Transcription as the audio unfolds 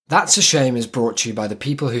That's a Shame is brought to you by the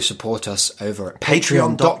people who support us over at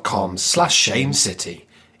patreon.com/shamecity.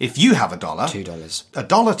 If you have $1, $2.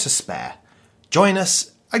 $1 to spare, join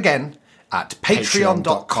us again at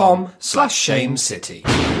patreon.com/shamecity.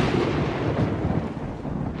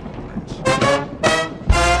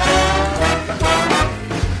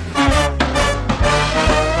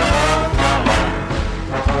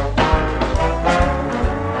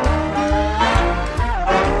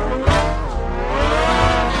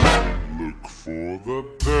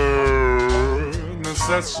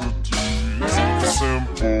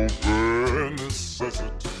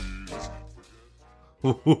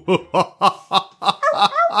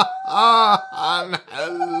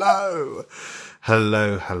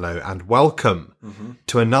 Hello, and welcome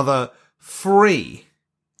to another free,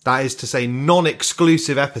 that is to say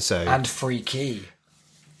non-exclusive episode. And free key,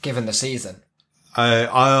 given the season.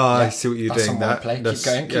 I see what you're doing there. Keep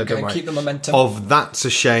going, keep the momentum. Of That's a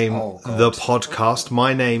Shame, the podcast.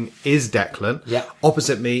 My name is Declan. Yeah.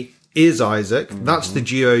 Opposite me is Isaac. That's the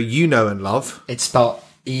duo you know and love. It's spelled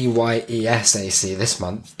EYESAC this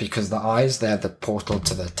month because the eyes, they're the portal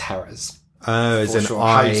to the terrors. Oh, as in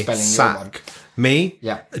Isaac. Me?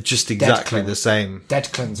 Yeah. Just exactly Declan. the same.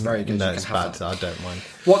 Declan's very good. No, you it's can have bad. that. I don't mind.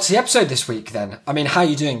 What's the episode this week then? I mean, how are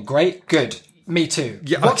you doing? Great? Good. Me too.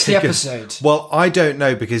 Yeah, What's okay, the good. episode? Well, I don't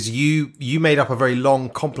know because you made up a very long,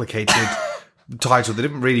 complicated title that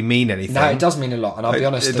didn't really mean anything. No, it does mean a lot, and I'll be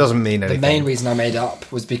honest. It doesn't mean anything. The main reason I made it up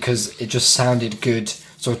was because it just sounded good,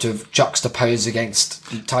 sort of juxtaposed against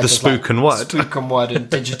titles The Spook and Word. Spook and Word and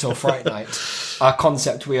Digital Fright Night. A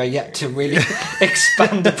concept we are yet to really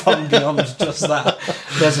expand upon beyond just that.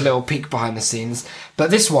 There's a little peek behind the scenes.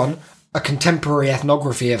 But this one, a contemporary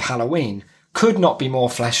ethnography of Halloween, could not be more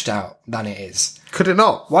fleshed out than it is. Could it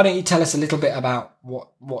not? Why don't you tell us a little bit about what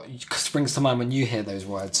springs to mind when you hear those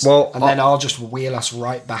words? Well, and then I'll just wheel us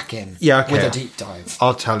right back in okay. with a deep dive.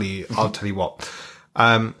 I'll tell you what.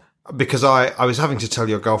 Because I was having to tell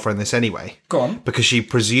your girlfriend this anyway. Go on. Because she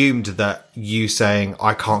presumed that you saying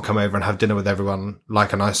I can't come over and have dinner with everyone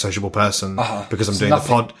like a nice sociable person because I'm doing the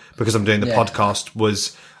podcast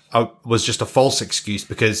was just a false excuse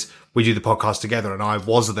because we do the podcast together and I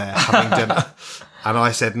was there having dinner. And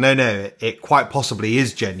I said, no, it quite possibly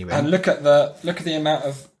is genuine. And look at the amount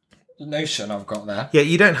of notion I've got there. Yeah,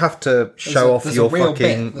 you don't have to show off your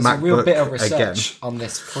fucking MacBook There's a real bit of research again on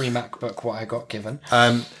this free MacBook, what I got given.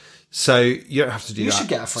 So you don't have to do that. You should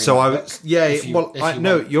get a free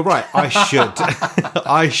MacBook. You're right. I should.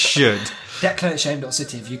 I should. Declan at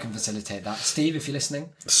shame.city if you can facilitate that. Steve, if you're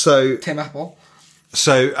listening. So Tim Apple.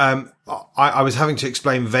 So I was having to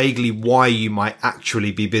explain vaguely why you might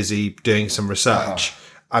actually be busy doing some research.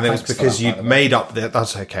 And it was because you'd made up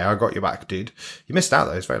that's okay, I got your back, dude. You missed out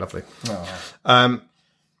though, it's very lovely. And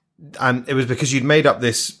it was because you'd made up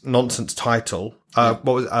this nonsense title. What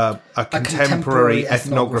was a contemporary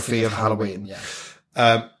ethnography of Halloween. Yeah.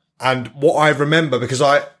 And what I remember, because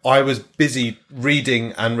I was busy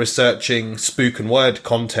reading and researching Spook and Word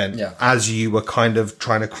content as you were kind of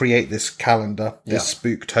trying to create this calendar, this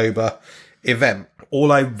Spooktober event.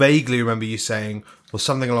 All I vaguely remember you saying was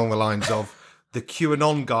something along the lines of, the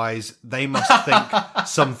QAnon guys, they must think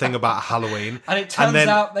something about Halloween. And it turns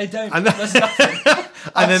out they don't. There's nothing.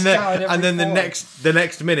 and then the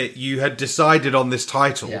next minute you had decided on this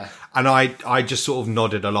title, and I just sort of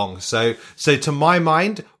nodded along. So to my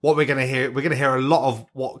mind, what we're going to hear a lot of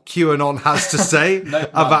what QAnon has to say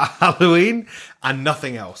about Halloween and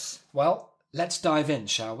nothing else. Well, let's dive in,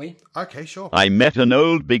 shall we? Okay, sure. I met an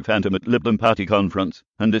old big phantom at Lib Dem Party conference,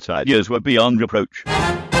 and its ideas were beyond reproach.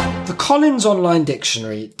 The Collins Online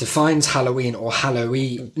Dictionary defines Halloween or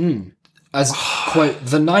Halloween as, quote,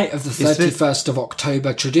 the night of the 31st of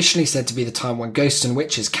October, traditionally said to be the time when ghosts and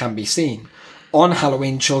witches can be seen. On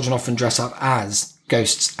Halloween, children often dress up as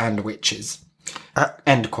ghosts and witches.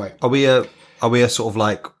 End quote. Are we a sort of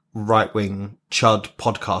like right-wing chud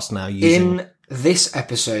podcast now using... In this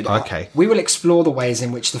episode, we will explore the ways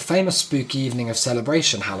in which the famous spooky evening of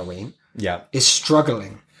celebration, Halloween, is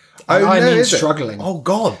struggling. And I mean struggling. Oh,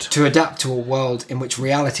 God. To adapt to a world in which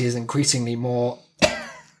reality is increasingly more...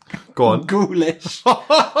 Go on. Ghoulish.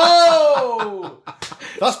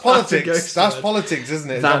 That's politics. That's politics,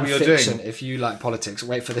 isn't it? Is that what you're fiction, doing? if you like politics.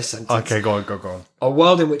 Wait for this sentence. Okay, go on. A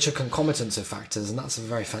world in which a concomitance of factors, and that's a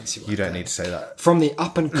very fancy word. You don't need to say that. From the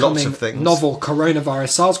up-and-coming novel coronavirus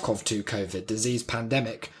SARS-CoV-2 COVID disease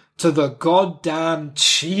pandemic to the goddamn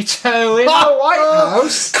Cheeto in the White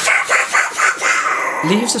House,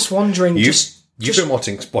 leaves us wondering You've been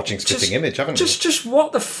watching Spitting Image, haven't you? Just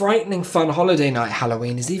what the frightening fun holiday night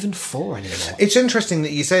Halloween is even for anymore. It's interesting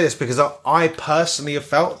that you say this because I personally have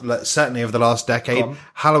felt that certainly over the last decade,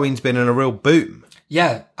 Halloween's been in a real boom.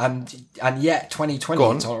 Yeah, and yet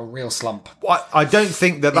 2020 it's on a real slump. I don't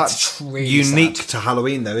think that's really unique to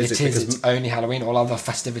Halloween, though, is it? It's only Halloween. All other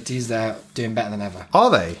festivities, they're doing better than ever. Are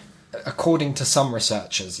they? According to some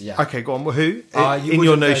researchers, yeah. Okay, go on. Well, who? In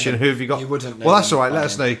your notion, who have you got? You wouldn't know. Well, that's all right. Let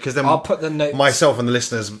us know, because then I'll put the notes. Myself and the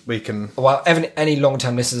listeners, we can... Well, any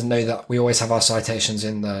long-term listeners know that we always have our citations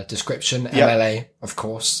in the description. Yep. MLA, of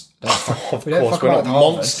course. Of course, we're not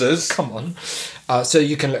monsters. Come on. So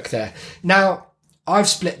you can look there. Now, I've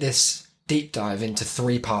split this deep dive into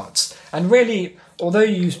 3 parts. And really, although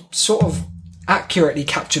you sort of accurately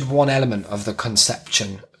captured one element of the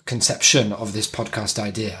conception of this podcast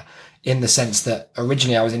idea, in the sense that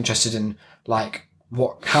originally I was interested in like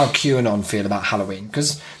how QAnon feel about Halloween,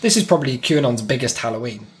 because this is probably QAnon's biggest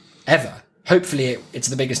Halloween ever. Hopefully it's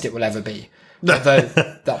the biggest it will ever be. Although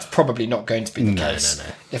that's probably not going to be the case. No.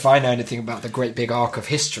 If I know anything about the great big arc of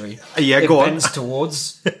history, it bends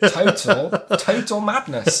towards total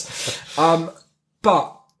madness.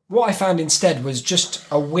 But what I found instead was just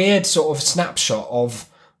a weird sort of snapshot of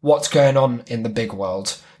what's going on in the big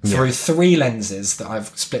world through 3 lenses that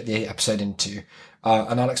I've split the episode into.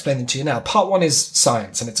 And I'll explain them to you now. Part 1 is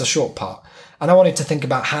science, and it's a short part. And I wanted to think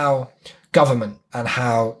about how government and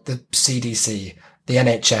how the CDC, the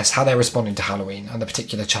NHS, how they're responding to Halloween and the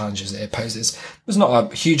particular challenges it poses. There's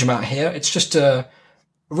not a huge amount here. It's just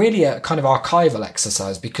really a kind of archival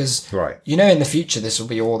exercise, because in the future this will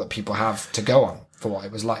be all that people have to go on for what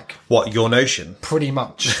it was like. What, your notion? Pretty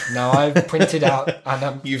much. Now I've printed out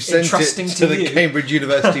and you've sent it to the Cambridge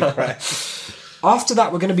University Press. After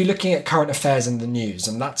that, we're going to be looking at current affairs in the news,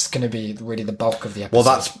 and that's going to be really the bulk of the episode. Well,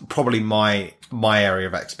 that's probably my area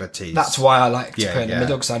of expertise. That's why I like to put it in the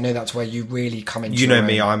middle, because I know that's where you really come into. You know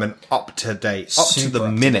me, I'm an up-to-date,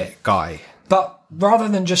 up-to-the-minute guy. But rather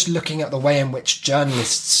than just looking at the way in which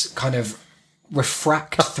journalists kind of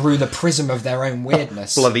refract through the prism of their own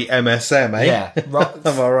weirdness. Bloody MSM, eh? Yeah.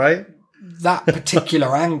 Am I right? That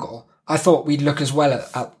particular angle, I thought we'd look as well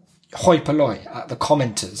at hoi polloi, at the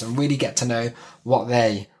commenters, and really get to know what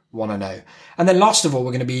they want to know. And then last of all,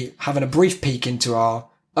 we're going to be having a brief peek into our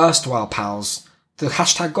erstwhile pals, the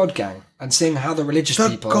hashtag God Gang, and seeing how the religious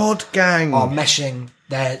people God Gang are meshing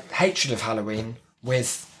their hatred of Halloween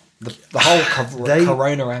with the whole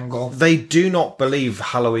corona angle. They do not believe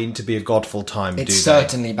Halloween to be a godful time, it's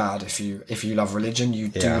certainly bad if you love religion. You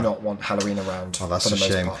do not want Halloween around. Oh, that's for a the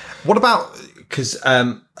shame. Most part. What about, because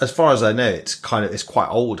as far as I know, it's quite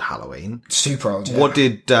old Halloween. Super old, yeah. What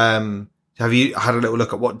did... have you had a little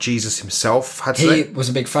look at what Jesus himself had to say? He was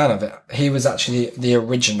a big fan of it. He was actually the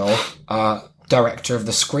original director of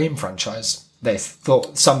the Scream franchise.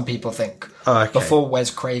 Some people think. Before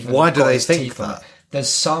Wes Craven. Why do they think that? There's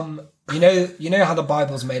some, you know how the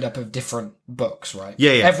Bible's made up of different books, right?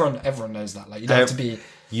 Yeah. Everyone knows that. Like, you don't have to be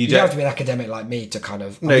an academic like me to kind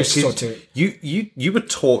of. No, you were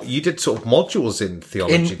taught. You did sort of modules in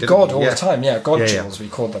theology, didn't God you? All the time. Yeah, Godjules we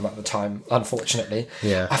called them at the time. Unfortunately,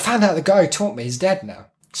 yeah. I found out the guy who taught me is dead now.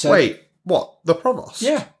 So, wait, what? The provost?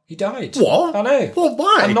 Yeah, he died. What? I know. Well,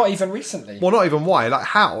 why? And not even recently. Well, not even why. Like,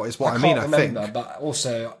 how is what I mean. Can't remember, but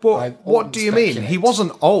also, what do you mean? He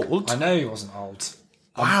wasn't old. I know he wasn't old.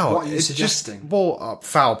 Wow, what are you suggesting?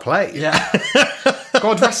 Foul play. Yeah.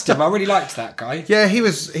 God rest him. I really liked that guy. Yeah, he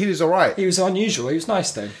was all right. He was unusual. He was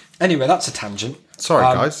nice though. Anyway, that's a tangent. Sorry,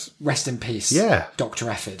 guys. Rest in peace. Yeah. Dr.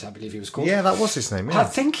 Efford, I believe he was called. Yeah, that was his name. Yeah. I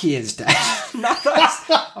think he is dead. I'm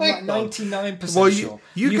like 99% sure.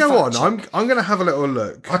 You go on. I'm going to have a little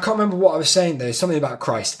look. I can't remember what I was saying though. Something about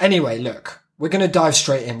Christ. Anyway, look. We're going to dive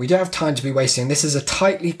straight in. We don't have time to be wasting. This is a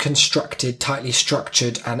tightly constructed, tightly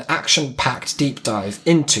structured and action-packed deep dive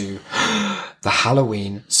into the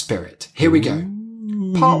Halloween spirit. Here we go.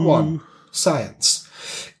 Part 1, science.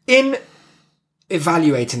 In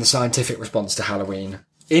evaluating the scientific response to Halloween,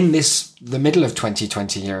 in the middle of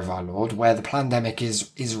 2020 year of our Lord, where the pandemic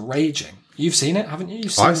is raging. You've seen it, haven't you?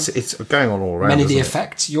 You've seen it's going on all around. Many of the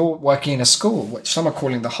effects. You're working in a school, which some are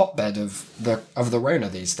calling the hotbed of the Rona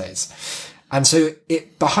these days. And so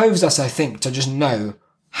it behoves us, I think, to just know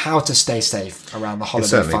how to stay safe around the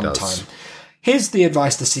holiday fun time. Here's the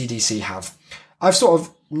advice the CDC have. I've sort of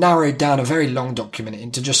narrowed down a very long document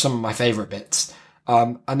into just some of my favourite bits.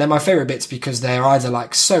 And they're my favourite bits because they're either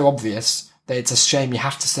like so obvious that it's a shame you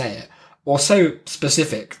have to say it, or so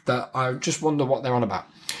specific that I just wonder what they're on about.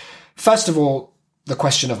 First of all, the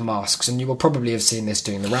question of masks, and you will probably have seen this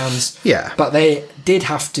doing the rounds. Yeah. But they did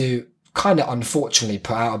have to kind of unfortunately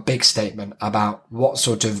put out a big statement about what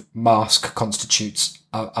sort of mask constitutes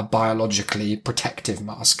a biologically protective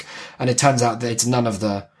mask. And it turns out that it's none of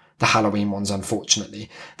the Halloween ones, unfortunately.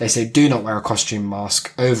 They say do not wear a costume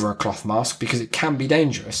mask over a cloth mask because it can be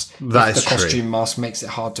dangerous if the costume mask makes it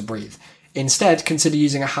hard to breathe. Instead, consider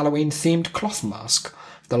using a Halloween-themed cloth mask,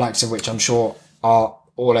 the likes of which I'm sure are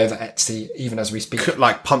all over Etsy, even as we speak.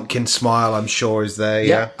 Like Pumpkin Smile, I'm sure, is there,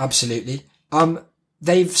 yeah? Absolutely.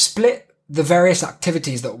 They've split the various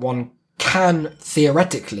activities that one can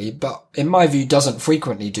theoretically, but in my view doesn't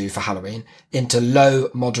frequently do for Halloween, into low,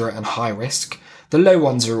 moderate and high risk. The low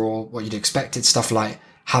ones are all what you'd expect. It's stuff like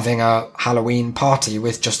having a Halloween party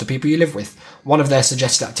with just the people you live with. One of their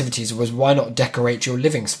suggested activities was why not decorate your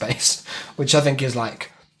living space, which I think is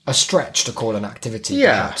like a stretch to call an activity,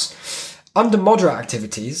 perhaps. Under moderate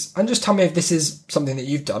activities, and just tell me if this is something that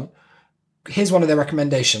you've done, here's one of their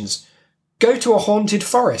recommendations. Go to a haunted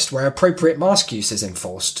forest where appropriate mask use is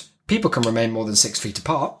enforced. People can remain more than 6 feet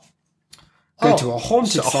apart. Go to a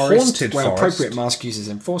haunted forest where appropriate mask use is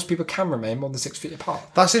enforced. People can remain more than 6 feet apart.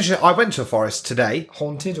 That's interesting. I went to a forest today.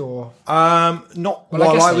 Haunted or? Not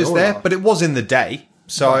while I was there, but it was in the day.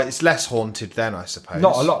 So it's less haunted then, I suppose.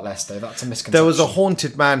 Not a lot less, though. That's a misconception. There was a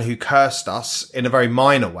haunted man who cursed us in a very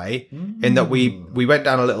minor way, in that we went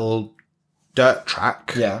down a little dirt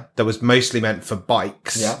track that was mostly meant for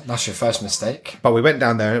bikes. Yeah, that's your first mistake. But we went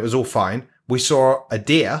down there and it was all fine. We saw a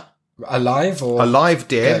deer. Alive or a live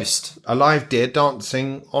deer? Ghost? A live deer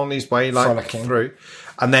dancing on his way, like frolicking through.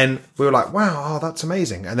 And then we were like, wow, that's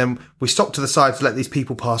amazing. And then we stopped to the side to let these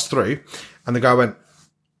people pass through. And the guy went,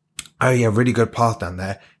 oh yeah, really good path down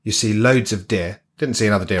there. You see loads of deer. Didn't see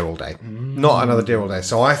another deer all day. Not another deer all day.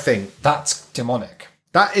 So I think that's demonic.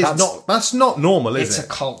 That's not normal, is it? It's a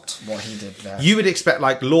cult, what he did there. You would expect,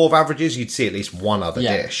 like, law of averages, you'd see at least one other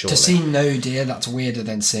deer, surely. To see no deer, that's weirder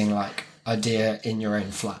than seeing, like, a deer in your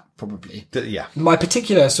own flat, probably. My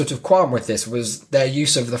particular sort of qualm with this was their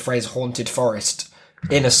use of the phrase haunted forest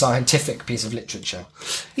in a scientific piece of literature.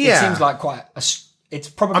 Yeah. It seems like quite a... It's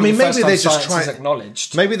probably the first time science is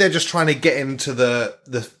acknowledged. Maybe they're just trying to get into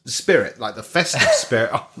the spirit, like the festive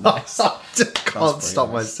spirit. Nice. I can't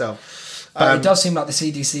stop myself. But it does seem like the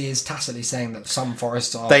CDC is tacitly saying that some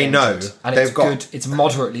forests are They know. And it's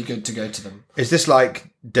moderately good to go to them. Is this like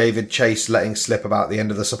David Chase letting slip about the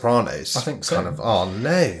end of The Sopranos? I think so. Kind of, oh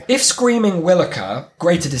no. If screaming will occur,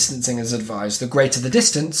 greater distancing is advised. The greater the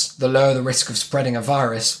distance, the lower the risk of spreading a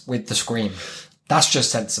virus with the scream. That's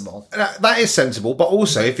just sensible. That is sensible, but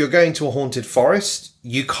also if you're going to a haunted forest,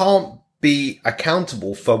 you can't be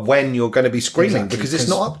accountable for when you're going to be screaming because it's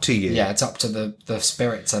not up to you. Yeah, it's up to the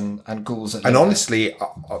spirits and ghouls. And honestly,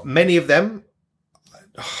 many of them,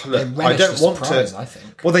 look, I don't want to. I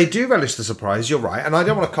think. Well, they do relish the surprise. You're right, and I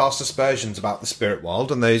don't want to cast aspersions about the spirit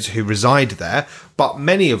world and those who reside there. But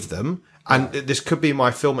many of them, and this could be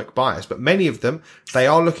my filmic bias, but many of them, they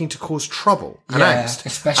are looking to cause trouble and angst,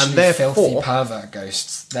 especially and filthy pervert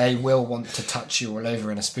ghosts. They will want to touch you all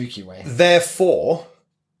over in a spooky way. Therefore,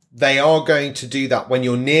 they are going to do that when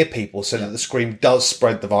you're near people so that the scream does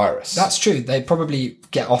spread the virus. That's true. They probably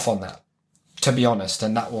get off on that, to be honest,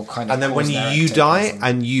 and that will kind of. And then when you die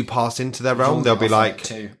and you pass into their realm, they'll be like,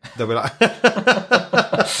 that's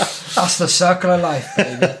the circle of life,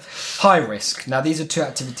 baby. High risk. Now, these are two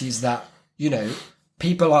activities that, you know,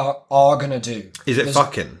 people are going to do. There's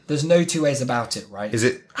fucking? There's no two ways about it, right? Is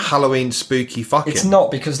it Halloween spooky fucking? It's not,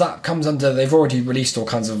 because that comes under... They've already released all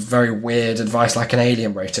kinds of very weird advice, like an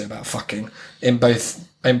alien wrote it about fucking in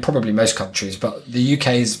probably most countries, but the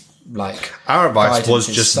UK's, like... Our advice was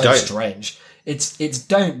just so don't. Strange. It's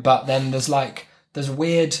don't, but then there's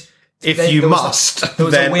weird... There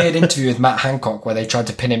was a weird interview with Matt Hancock where they tried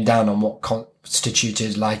to pin him down on what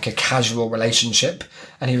constituted like a casual relationship,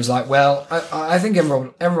 and he was like, "Well, I think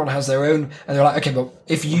everyone has their own." And they're like, "Okay, but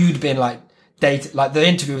if you'd been like dated, like the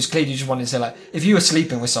interview was clearly just wanted to say like, if you were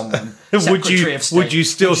sleeping with someone, would you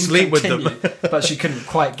still sleep with them?" But she couldn't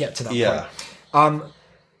quite get to that point.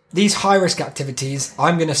 These high risk activities,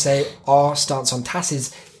 I'm going to say, our stance on TAS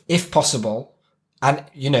is, if possible, and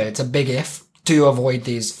you know it's a big if. Do avoid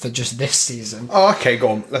these for just this season. Oh, okay, go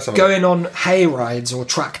on. Let's have Going on hay rides or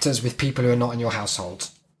tractors with people who are not in your household.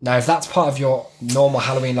 Now, if that's part of your normal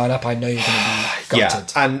Halloween lineup, I know you're going to be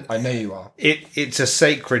gutted. Yeah, and I know you are. It's a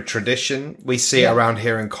sacred tradition. We see it around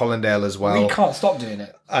here in Colindale as well. We can't stop doing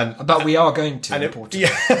it. But we are going to, importantly.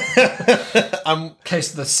 In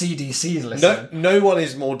case the CDC listen. No one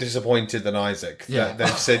is more disappointed than Isaac. Yeah. They've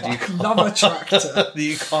said you can't love a tractor.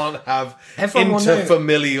 You can't have Everyone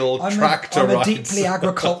interfamilial tractor rides. I'm a deeply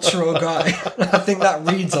agricultural guy. I think that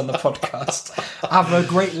reads on the podcast. I have a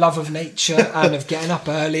great love of nature and of getting up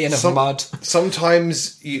early and of mud.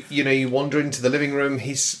 Sometimes you wander into the living room.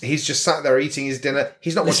 He's just sat there eating his dinner.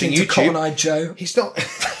 He's not watching YouTube. Cotton Eye Joe. He's not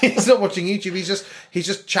watching YouTube. He's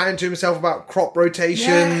just chatting to himself about crop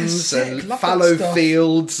rotations and fallow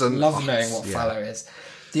fields. And love knowing what fallow is.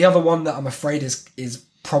 The other one that I'm afraid is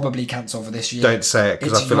probably cancelled for this year. Don't say it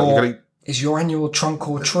because I feel like you're going to... Is your annual trunk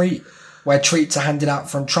or treat, where treats are handed out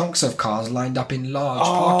from trunks of cars lined up in large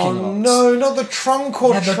parking lots. Oh no, not the trunk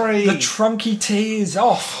or treat. The trunky tea is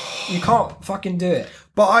off. You can't fucking do it.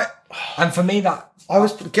 And for me that... I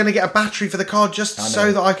was going to get a battery for the car just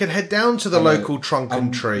so that I could head down to the local trunk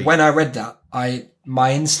and treat. When I read that,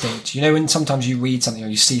 my instinct, when sometimes you read something or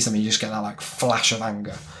you see something, you just get that like flash of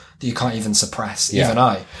anger that you can't even suppress. Yeah. Even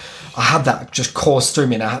I had that just course through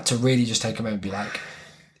me, and I had to really just take a moment and be like,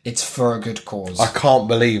 it's for a good cause. I can't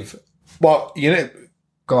believe. Well,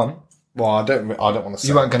 Go on. Well, I don't want to say.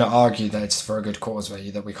 You weren't going to argue that it's for a good cause, were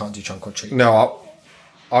you? That we can't do trunk or treat. No,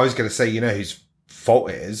 I was going to say, whose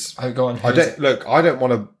fault it is. Oh, go on. I don't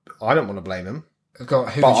want to blame him. Go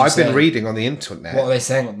on, but I've been reading on the internet. What are they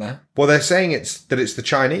saying on there? Well, they're saying it's the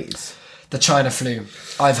Chinese. The China flu.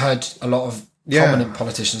 I've heard a lot of prominent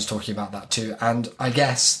politicians talking about that too, and I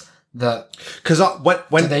guess that because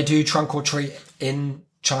when do they do trunk or treat in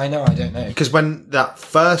China? I don't know. Because when that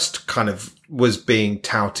first kind of was being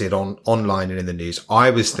touted online and in the news,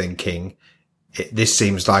 I was thinking this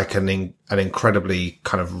seems like an incredibly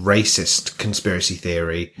kind of racist conspiracy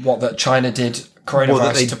theory. What, that China did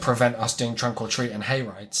coronavirus to prevent us doing trunk or treat and hay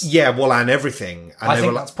rides? Yeah, well, and everything. And I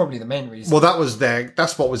think that's probably the main reason. Well,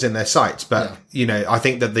 that's what was in their sights. But, I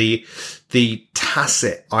think that the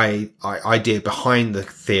tacit idea behind the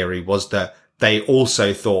theory was that they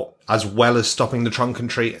also thought, as well as stopping the trunk and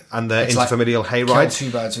treat and the interfamilial hay rides,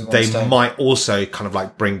 they might also kind of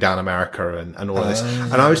like bring down America and all of this.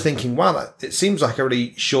 And I was thinking, wow, it seems like a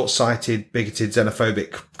really short-sighted, bigoted,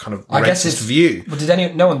 xenophobic kind of racist view.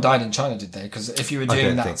 Well, no one died in China, did they? Because if you were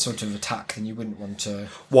doing that sort of attack, then you wouldn't want to.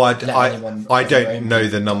 Well, I don't know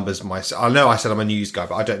the numbers myself. I know I said I'm a news guy,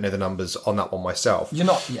 but I don't know the numbers on that one myself. You're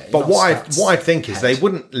not. Yeah. But what I think is they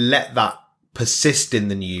wouldn't let that persist in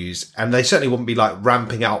the news, and they certainly wouldn't be like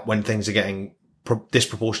ramping out when things are getting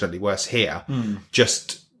disproportionately worse here.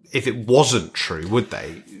 Just if it wasn't true, would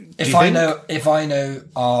they? If I know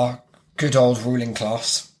our good old ruling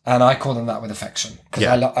class, and I call them that with affection because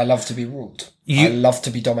I love to be ruled. I love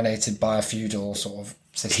to be dominated by a feudal sort of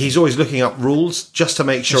system. He's always looking up rules just to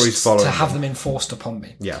make sure he's following to have them enforced upon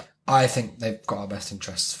me. Yeah. I think they've got our best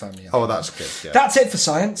interests firmly up. Oh, that's good. Yeah. That's it for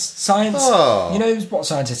science. Science, you know what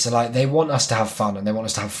scientists are like? They want us to have fun, and they want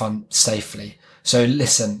us to have fun safely. So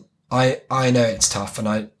listen, I know it's tough, and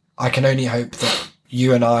I can only hope that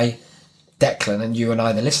you and I, Declan, and you and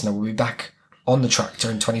I, the listener, will be back on the tractor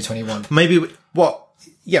in 2021. Maybe, but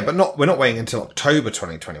we're not waiting until October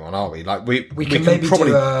 2021, are we? Like we can maybe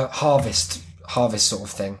probably do a harvest sort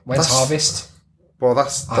of thing. When's harvest? Well,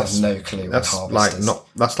 I have no clue what harvest is.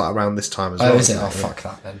 That's like around this time as well. Oh, is it? Oh, fuck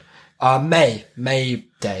that then. May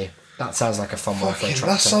Day. That sounds like a fun one for a tractor.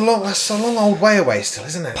 That's a long old way away still,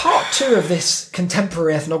 isn't it? Part 2 of this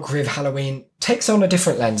contemporary ethnography of Halloween takes on a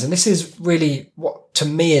different lens, and this is really what to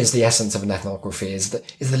me is the essence of an ethnography is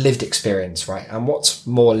the lived experience, right? And what's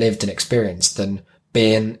more lived and experienced than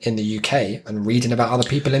being in the UK and reading about other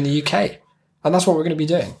people in the UK? And that's what we're going to be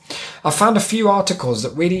doing. I found a few articles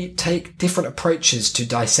that really take different approaches to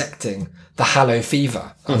dissecting the Hallow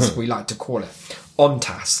fever, as we like to call it, on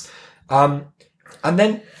TASS. And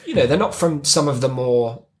then, they're not from some of the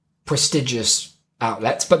more prestigious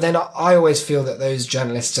outlets, but then I always feel that those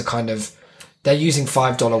journalists are they're using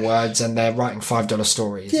 $5 words and they're writing $5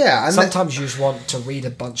 stories. Yeah. And sometimes you just want to read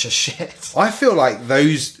a bunch of shit. I feel like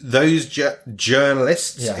those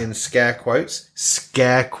journalists in scare quotes.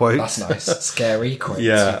 That's nice. Scary quotes,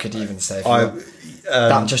 you could even say.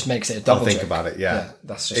 That just makes it a double I'll think joke. about it, yeah.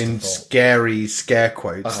 That's just in scary scare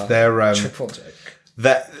quotes. They're triple joke.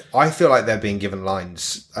 I feel like they're being given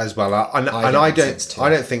lines as well, and I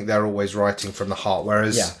don't think they're always writing from the heart.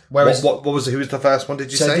 Whereas who was the first one?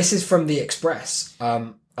 Did you say? So this is from the Express,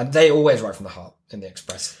 and they always write from the heart in the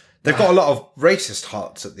Express. They've got a lot of racist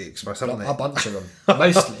hearts at the Express, haven't they? A bunch of them,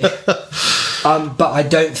 mostly. But I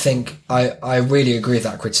don't think I really agree with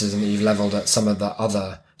that criticism that you've levelled at some of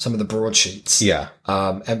the broadsheets. Yeah.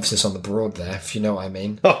 Emphasis on the broad there, if you know what I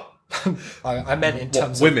mean. I meant in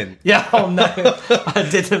terms of women. Yeah. Oh no, I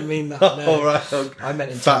didn't mean that. No. All right. Okay. I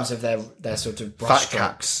meant in terms of their sort of Fat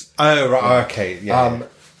cats. Oh right. Okay. Yeah.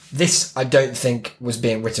 This, I don't think, was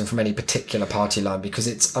being written from any particular party line because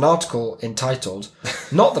it's an article entitled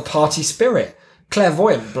 "Not the Party Spirit.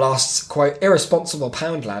 Clairvoyant blasts, quote, irresponsible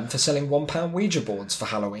Poundland for selling £1 Ouija boards for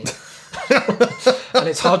Halloween." And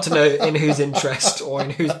it's hard to know in whose interest or in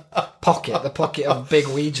whose pocket, the pocket of Big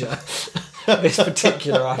Ouija, this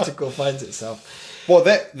particular article finds itself. Well,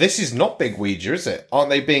 this is not Big Ouija, is it? Aren't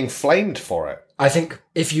they being flamed for it? I think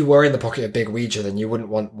if you were in the pocket of Big Ouija, then you wouldn't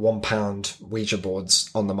want £1 Ouija boards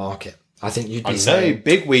on the market. I think you'd be saying... No,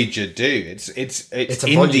 Big Ouija do. It's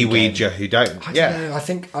indie Ouija who don't. I don't know. I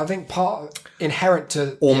think part inherent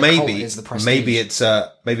to or the maybe is the prestige. maybe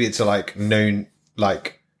it's a like known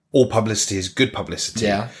like all publicity is good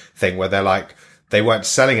publicity thing where they're like they weren't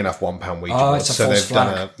selling enough £1 Ouija boards, so they've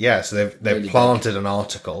done they've really planted an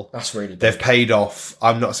article. That's really big. They've paid off.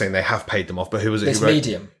 I'm not saying they have paid them off, but who was it?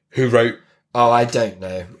 Medium. Who wrote? Oh, I don't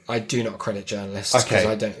know. I do not credit journalists because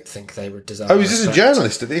I don't think they would deserve. Oh, is this a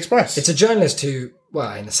journalist at the Express? It's a journalist who,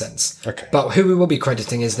 well, in a sense. Okay. But who we will be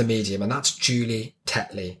crediting is the medium, and that's Julie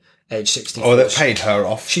Tetley, age 64. Oh, that paid her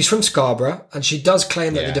off. She's from Scarborough, and she does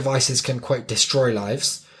claim that the devices can, quote, destroy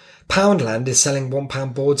lives. Poundland is selling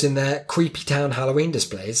 £1 boards in their Creepy Town Halloween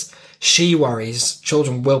displays. She worries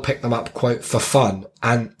children will pick them up, quote, for fun.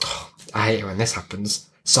 And I hate it when this happens.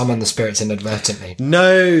 Summon the spirits inadvertently.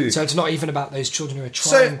 No. So it's not even about those children who are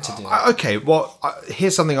trying to do it. Okay, well,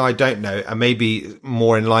 here's something I don't know, and maybe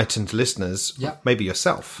more enlightened listeners, maybe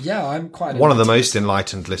yourself. Yeah, I'm quite one of the most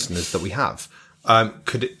enlightened listeners that we have.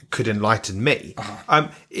 Could enlighten me.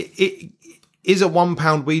 Is a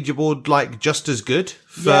 £1 Ouija board like just as good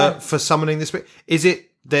for summoning the spirit? Is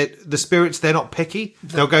it that the spirits, they're not picky?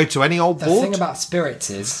 They'll go to any old board? The thing about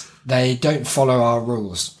spirits is they don't follow our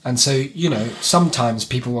rules. And so, sometimes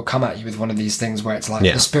people will come at you with one of these things where it's like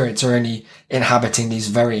the spirits are only inhabiting these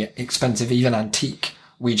very expensive, even antique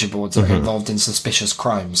Ouija boards that are involved in suspicious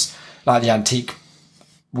crimes, like the antique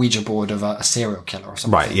Ouija board of a serial killer or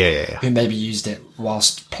something. Right, yeah. Who maybe used it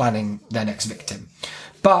whilst planning their next victim.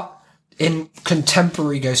 But in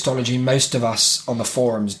contemporary ghostology, most of us on the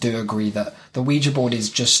forums do agree that the Ouija board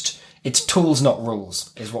is just, it's tools, not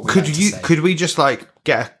rules, is what we like to say. Could we just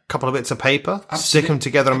get a couple of bits of paper, stick them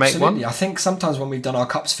together and make one? I think sometimes when we've done our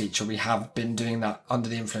cups feature, we have been doing that under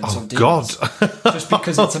the influence of demons. God. Just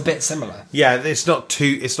because it's a bit similar. Yeah, it's not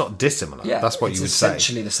dissimilar. Yeah, that's what you would say. It's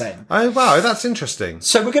essentially the same. Oh, wow, that's interesting.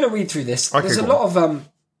 So we're going to read through this. Okay, there's a lot of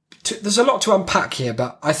there's a lot to unpack here,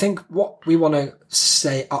 but I think what we want to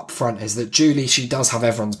say up front is that Julie, she does have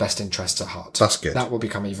everyone's best interests at heart. That's good. That will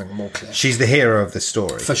become even more clear. She's the hero of the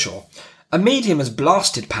story. For sure. A medium has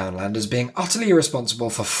blasted Poundland as being utterly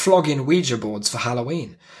irresponsible for flogging Ouija boards for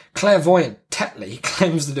Halloween. Clairvoyant Tetley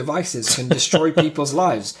claims the devices can destroy people's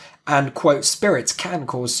lives and, quote, spirits can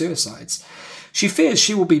cause suicides. She fears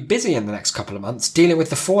she will be busy in the next couple of months dealing with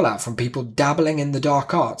the fallout from people dabbling in the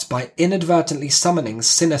dark arts by inadvertently summoning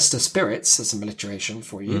sinister spirits. That's some alliteration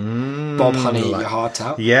for you. Bob, honey, eat your heart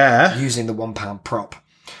out. Yeah. Using the £1 prop.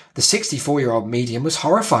 The 64-year-old medium was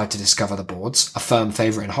horrified to discover the boards, a firm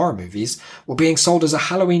favourite in horror movies, were being sold as a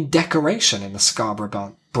Halloween decoration in the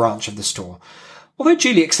Scarborough branch of the store. Although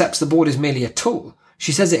Julie accepts the board is merely a tool,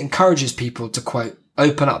 she says it encourages people to, quote,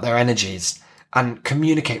 open up their energies and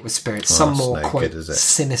communicate with spirits, some more, quote,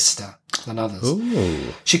 sinister than others.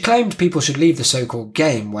 Ooh. She claimed people should leave the so-called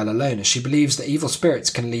game well alone, as she believes that evil spirits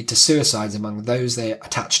can lead to suicides among those they are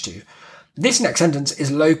attached to. This next sentence is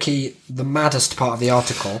low-key the maddest part of the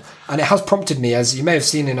article, and it has prompted me, as you may have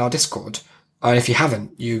seen in our Discord, and if you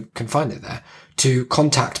haven't, you can find it there, to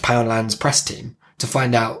contact Poundland's press team to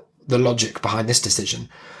find out the logic behind this decision.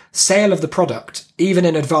 Sale of the product, even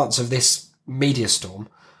in advance of this media storm,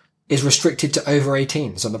 is restricted to over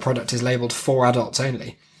 18s, and the product is labelled for adults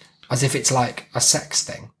only, as if it's like a sex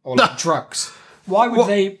thing or like drugs. Why would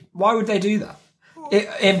they do that? It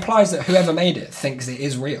implies that whoever made it thinks it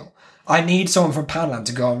is real. I need someone from Poundland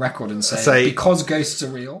to go on record and say because ghosts are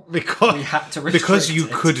real, we had to restrict because you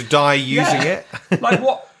could die using it. Like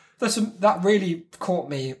what? That really caught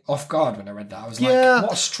me off guard when I read that. I was like,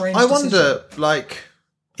 what a strange decision. Wonder,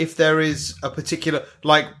 if there is a particular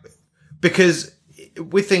because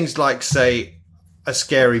with things like, say, a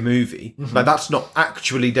scary movie, that's not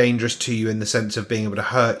actually dangerous to you in the sense of being able to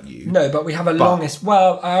hurt you. No, but we have longest.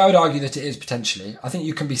 Well, I would argue that it is potentially. I think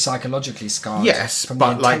you can be psychologically scarred. Yes, from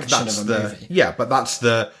but the intention of a movie. Yeah, but that's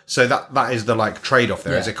that is the trade-off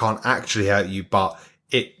there. Is it can't actually hurt you, but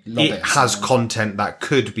it Lobbits has and- content that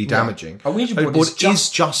could be damaging. A Ouija board Board is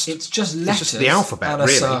just it's it's just letters just the alphabet, and a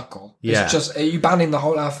really. circle. Yeah. It's just, are you banning the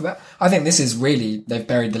whole alphabet? I think this is really, they've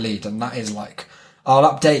buried the lead, and that is like, I'll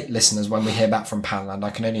update listeners when we hear back from Poundland. I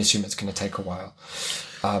can only assume it's going to take a while.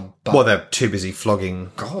 But Well, they're too busy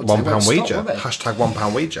flogging God, £1 they won't stop, Ouija. will they? Hashtag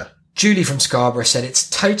 £1 Ouija. Julie from Scarborough said it's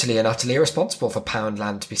totally and utterly irresponsible for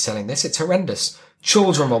Poundland to be selling this. It's horrendous.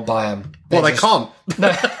 Children will buy them. Well, they can't. No,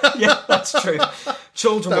 yeah, that's true.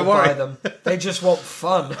 Children Don't will buy worry. them. They just want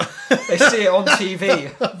fun. They see it on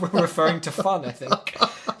TV. We're referring to fun, I think.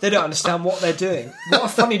 They don't understand what they're doing. What a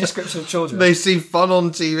funny description of children. They see fun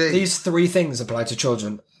on TV. These three things apply to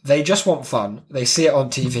children. They just want fun. They see it on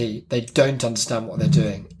TV. They don't understand what they're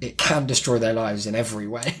doing. It can destroy their lives in every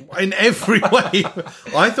way. In every way.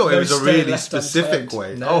 I thought it was a stone really left specific unturned.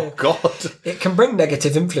 way. No. Oh, God. It can bring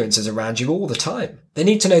negative influences around you all the time. They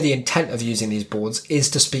need to know the intent of using these boards is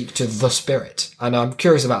to speak to the spirit. And I'm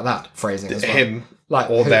curious about that phrasing as well. Him Like,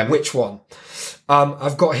 or them. Which one?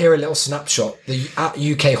 I've got here a little snapshot. The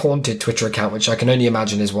 @UK Haunted Twitter account, which I can only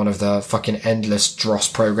imagine is one of the fucking endless dross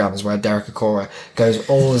programs where Derek Acora goes,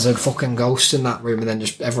 oh, there's a fucking ghost in that room, and then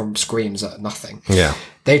just everyone screams at nothing. Yeah.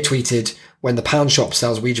 They tweeted, when the pound shop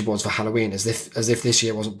sells Ouija boards for Halloween, as if this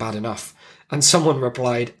year wasn't bad enough. And someone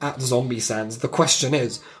replied, @Zombie Sands, the question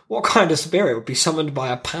is, what kind of spirit would be summoned by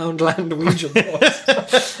a Poundland Ouija board?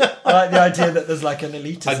 I like the idea that there's like an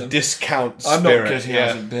elitism. A discount I'm spirit. not getting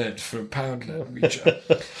out of bed for a Poundland Ouija.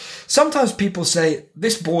 Sometimes people say,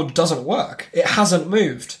 this board doesn't work. It hasn't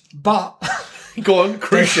moved. But Go on, they have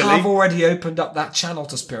crucially. already opened up that channel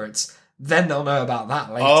to spirits. Then they'll know about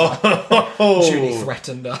that later. Oh, Julie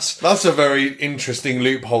threatened us. that's a very interesting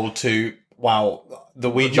loophole to, wow, the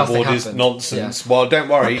Ouija Nothing board is happened. nonsense. Well, don't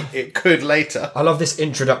worry, it could later. I love this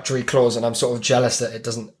introductory clause, and I'm sort of jealous that it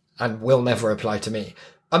doesn't and will never apply to me.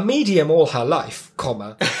 A medium all her life,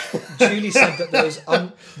 comma. Julie said that those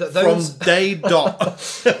From day dot.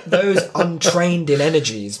 those untrained in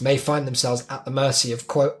energies may find themselves at the mercy of,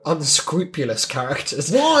 quote, unscrupulous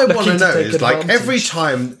characters. What I want looking to know take is, like,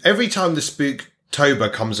 advantage. every time the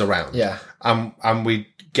Spooktober comes around, Yeah. and we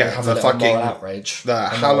get have the a little fucking moral outrage. the A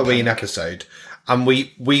moral Halloween panic. episode, and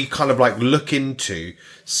we kind of like look into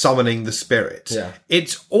summoning the spirits. Yeah.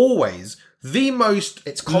 It's always the most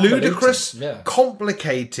It's convoluted, ludicrous, yeah.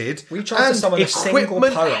 complicated, We tried to and summon a single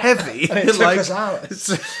equipment poet, heavy and it took like, us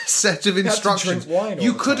hours. set of had to instructions. drink wine all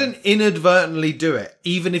You the couldn't inadvertently do it,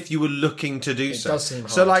 even if you were looking to do so. does seem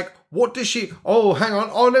So, hard. like, what does she? Oh, hang on!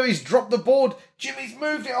 Oh no, he's dropped the board. Jimmy's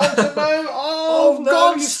moved it on to no. Oh, Oh, no,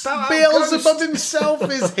 God! you spat out Beelzebub ghost. himself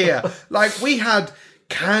is here. Like, we had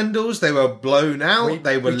candles; they were blown out.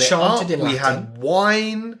 They were we lit up. chanted in We Latin. had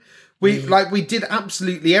wine. We did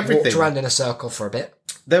absolutely everything. Walked around in a circle for a bit.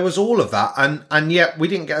 There was all of that, and yet we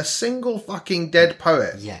didn't get a single fucking dead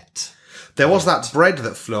poet. Yet. There was that bread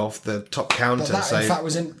that flew off the top But counter. that, so in fact,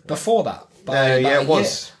 was in before that. By Yeah, about yeah, a it was.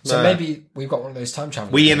 year. So No. maybe we've got one of those time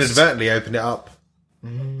travel. we inadvertently opened it up.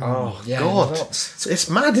 Oh yeah, God, lots. it's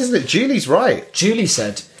mad, isn't it? Julie's right. Julie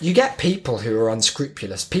said, you get people who are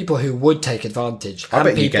unscrupulous, people who would take advantage, I and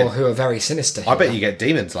bet you people get- who are very sinister. I here. bet you get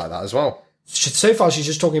demons like that as well. So far, she's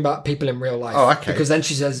just talking about people in real life. Oh, okay. Because then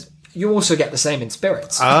she says, you also get the same in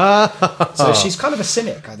spirits. Ah, So she's kind of a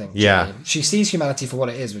cynic, I think. Yeah. Julie. She sees humanity for what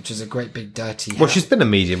it is, which is a great big dirty. well, hell. she's been a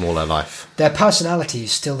medium all her life. Their personality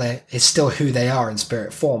is still who they are in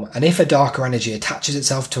spirit form. And if a darker energy attaches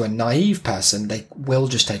itself to a naive person, they will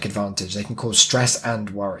just take advantage. They can cause stress and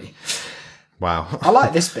worry. Wow, I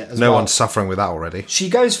like this bit as no well. one's suffering with that already.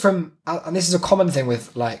 She goes from, and this is a common thing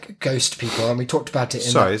with like ghost people, and we talked about it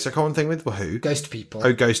in Sorry, it's a common thing with who? ghost people.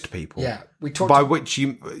 Oh, ghost people. Yeah, we talked. By which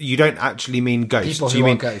you don't actually mean ghosts. People who you are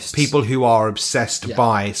mean ghosts. people who are obsessed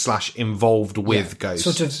by / involved with ghosts.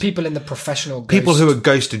 Sort of people in the professional. People ghost, who are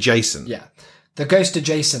ghost adjacent. Yeah, the ghost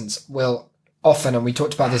adjacents will often, and we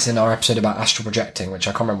talked about this in our episode about astral projecting, which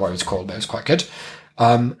I can't remember what it was called, but it was quite good.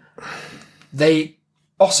 They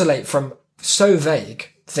oscillate from so vague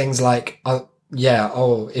things like,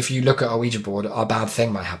 if you look at a Ouija board, a bad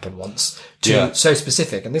thing might happen once, to so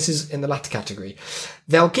specific, and this is in the latter category.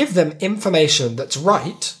 They'll give them information that's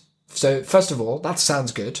right. So, first of all, that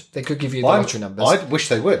sounds good. They could give you the lottery numbers. I wish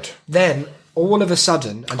they would. Then, all of a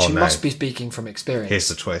sudden, and she no. must be speaking from experience, Here's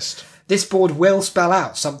the twist. this board will spell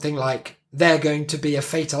out something like, they're going to be a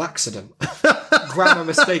fatal accident, grammar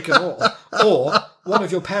mistake and all, or one of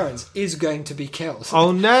your parents is going to be killed.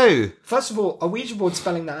 Oh no! First of all, a Ouija board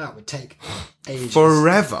spelling that out would take ages.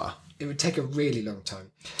 Forever. It would take a really long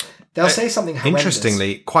time. They'll say something horrendous.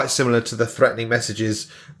 Interestingly, quite similar to the threatening messages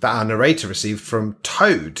that our narrator received from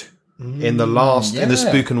Toad. in the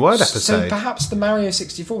Spook and Word episode. So perhaps the Mario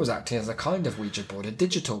 64 was acting as a kind of Ouija board, a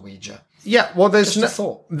digital Ouija. Yeah, well, there's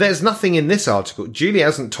there's nothing in this article. Julie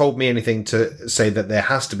hasn't told me anything to say that there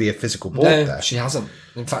has to be a physical board there. No, she hasn't.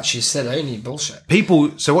 In fact, she said only bullshit.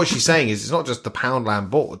 So what she's saying is it's not just the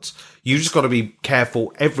Poundland boards. You just got to be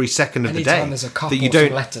careful every second of the day there's a couple that you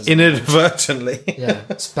don't letters inadvertently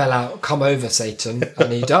spell out, come over, Satan,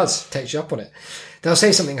 and he does, takes you up on it. They'll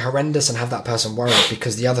say something horrendous and have that person worried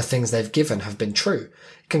because the other things they've given have been true.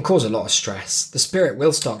 It can cause a lot of stress. The spirit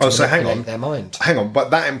will start to manipulate their mind. Hang on,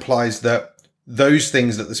 but that implies that those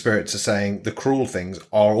things that the spirits are saying, the cruel things,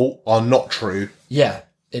 are not true. Yeah,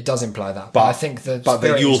 it does imply that. But I think but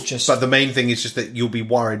the main thing is just that you'll be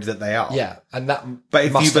worried that they are. Yeah, and that. But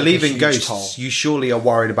if you believe in ghosts, you surely are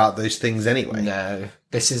worried about those things anyway. No,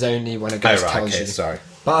 this is only when a ghost tells you. Sorry.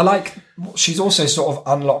 But I like. She's also sort of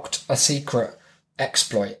unlocked a secret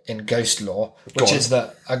exploit in ghost lore, which is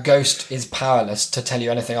that a ghost is powerless to tell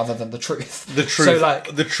you anything other than the truth. The truth, so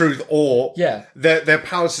the truth, or they're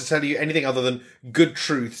powerless to tell you anything other than good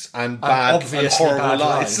truths and bad and horrible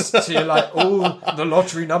lies. So you're like, oh, the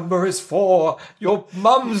lottery number is 4. Your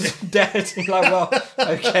mum's dead. You're like, well,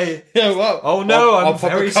 okay. Yeah, well, oh no, I'll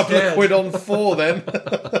pop a couple of quid on 4 then.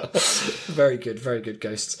 Very good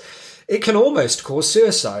ghosts. It can almost cause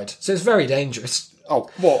suicide, so it's very dangerous. Oh,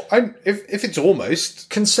 well, if it's almost...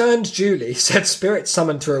 Concerned Julie said spirits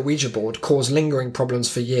summoned through a Ouija board cause lingering problems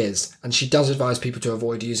for years, and she does advise people to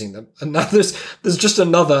avoid using them. And now there's just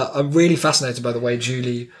another... I'm really fascinated by the way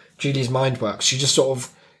Julie's mind works. She just sort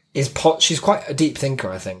of is... She's quite a deep thinker,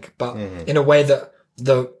 I think, but in a way that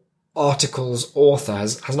the article's author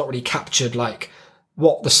has not really captured, like,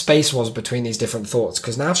 what the space was between these different thoughts,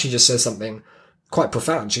 because now she just says something quite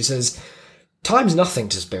profound. She says, time's nothing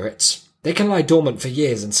to spirits. They can lie dormant for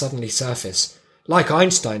years and suddenly surface. Like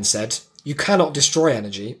Einstein said, you cannot destroy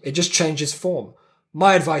energy, it just changes form.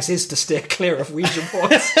 My advice is to steer clear of Ouija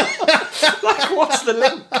boards. Like, what's the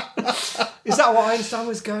link? Is that what Einstein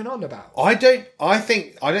was going on about? I don't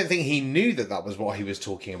think he knew that was what he was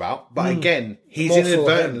talking about. But again, he's more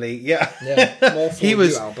inadvertently, more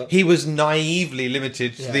for he was naively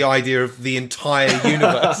limited to the idea of the entire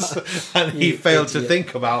universe, and he failed to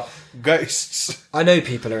think about ghosts. I know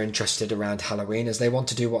people are interested around Halloween as they want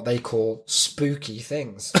to do what they call spooky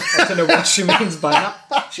things. I don't know what she means by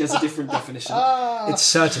that. She has a different definition. It's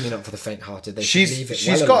certainly not for the faint-hearted.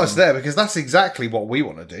 She's got us there because that's exactly what we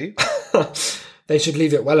want to do. They should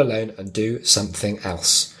leave it well alone and do something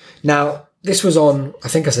else. Now, this was on, I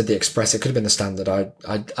think I said the Express. It could have been the Standard.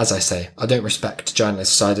 As I say, I don't respect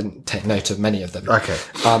journalists, so I didn't take note of many of them. Okay.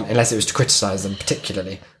 Unless it was to criticise them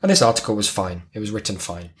particularly. And this article was fine. It was written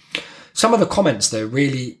fine. Some of the comments, though,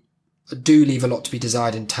 really do leave a lot to be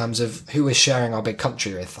desired in terms of who we're sharing our big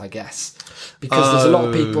country with, I guess. Because there's a lot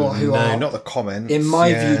of people who are... not the comments. In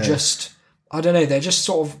my view, just... I don't know, they're just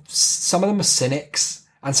sort of... Some of them are cynics.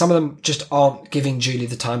 And some of them just aren't giving Julie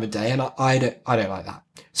the time of day, and I don't like that.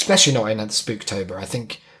 Especially not in Spooktober. I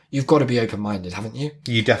think you've got to be open-minded, haven't you?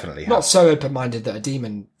 You definitely have. Not so open-minded that a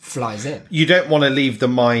demon flies in. You don't want to leave the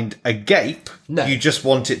mind agape. No. You just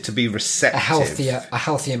want it to be receptive. A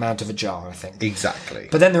healthy amount of ajar, I think. Exactly.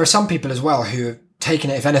 But then there are some people as well who have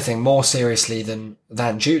taken it, if anything, more seriously than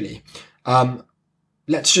Julie.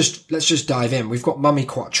 Let's just dive in. We've got Mummy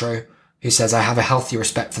Quattro, who says, I have a healthy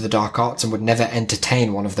respect for the dark arts and would never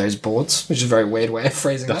entertain one of those boards, which is a very weird way of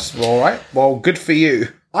phrasing that. That's all right. Well, good for you.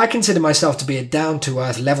 I consider myself to be a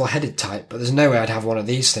down-to-earth, level-headed type, but there's no way I'd have one of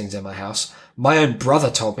these things in my house. My own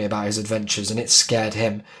brother told me about his adventures, and it scared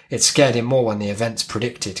him. It scared him more when the events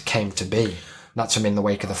predicted came to be. That's from In the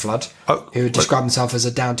Wake of the Flood, who described himself as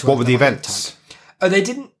a down-to-earth, what were the events? Type. Oh, they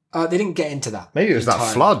didn't get into that. Maybe it was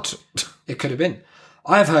that flood. It could have been.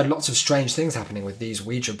 I have heard lots of strange things happening with these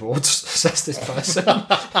Ouija boards, says this person.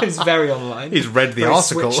 He's very online. He's read the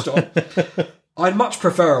article. I'd much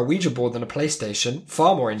prefer a Ouija board than a PlayStation.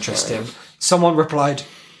 Far more interesting. Someone replied,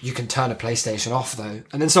 you can turn a PlayStation off though.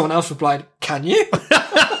 And then someone else replied, can you?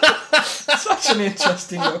 Such an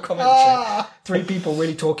interesting little commentary. 3 people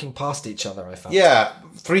really talking past each other, I found. Yeah,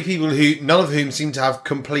 3 people who, none of whom seem to have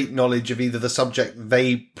complete knowledge of either the subject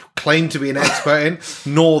they claim to be an expert in,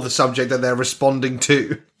 nor the subject that they're responding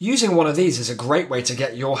to. Using one of these is a great way to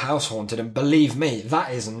get your house haunted, and believe me,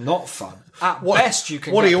 that is not fun. At best, you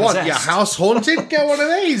can get possessed. What do you want, your house haunted? Get one of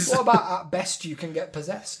these. What about at best you can get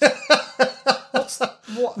possessed?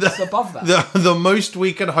 What's above that? The most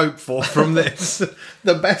we can hope for from this.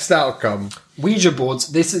 The best outcome. Ouija boards,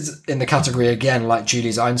 this is in the category, again, like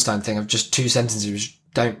Julie's Einstein thing, of just 2 sentences which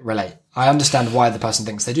don't relate. I understand why the person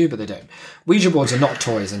thinks they do, but they don't. Ouija boards are not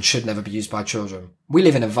toys and should never be used by children. We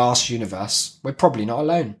live in a vast universe. We're probably not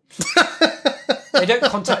alone. They don't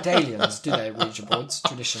contact aliens, do they, Ouija boards,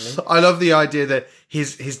 traditionally? I love the idea that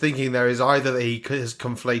his thinking there is either that he has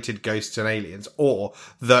conflated ghosts and aliens, or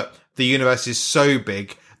that the universe is so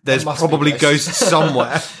big, there's probably ghosts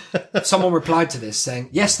somewhere. Someone replied to this saying,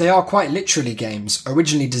 yes, they are quite literally games,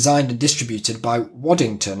 originally designed and distributed by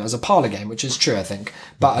Waddington as a parlour game, which is true, I think.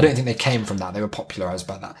 But I don't think they came from that. They were popularised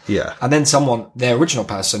by that. Yeah. And then the original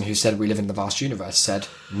person who said we live in the vast universe said,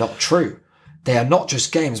 not true. They are not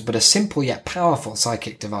just games, but a simple yet powerful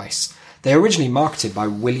psychic device. They were originally marketed by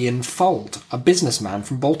William Fuld, a businessman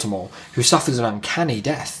from Baltimore who suffers an uncanny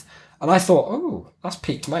death. And I thought, oh, that's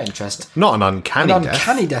piqued my interest. Not an uncanny death. An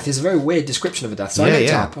uncanny death is a very weird description of a death. So I looked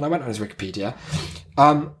it up and I went on his Wikipedia.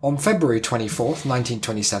 On February 24th,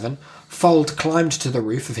 1927, Fuld climbed to the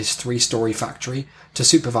roof of his 3-story factory to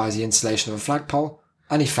supervise the installation of a flagpole.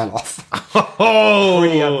 And he fell off. Oh,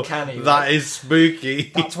 pretty uncanny. Right? That is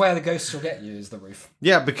spooky. That's where the ghosts will get you, is the roof.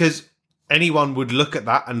 Yeah, because anyone would look at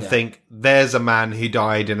that and think, there's a man who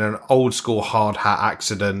died in an old school hard hat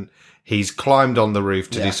accident. He's climbed on the roof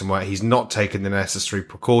to do some work. He's not taken the necessary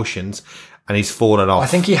precautions and he's fallen off. I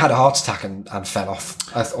think he had a heart attack and fell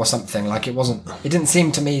off or something. Like it didn't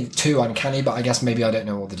seem to me too uncanny, but I guess maybe I don't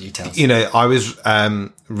know all the details. You know, I was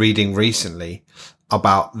reading recently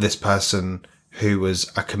about this person who was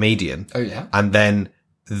a comedian. Oh, yeah. And then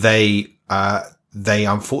they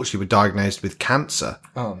unfortunately were diagnosed with cancer.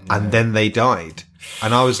 Oh, no. And then they died.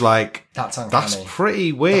 And I was like, that's uncanny. That's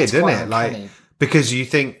pretty weird, isn't it? Uncanny. Like, because you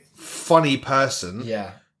think funny person,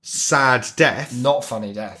 sad death. Not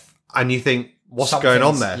funny death. And you think, what's going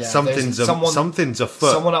on there? Yeah, something's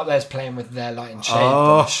afoot. Someone up there's playing with their light and shade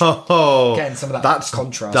brush. Again, some of that's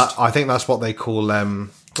contrast. I think that's what they call,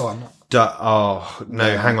 go on.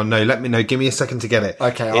 Hang on. No, let me know. Give me a second to get it.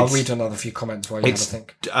 Okay, I'll read another few comments while you have a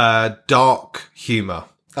think. Dark humour.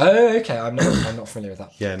 Oh, okay. I'm not familiar with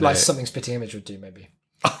that. Yeah, like something Spitting Image would do, maybe.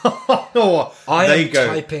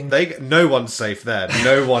 Typing. No one's safe there.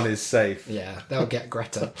 No one is safe. Yeah, they'll get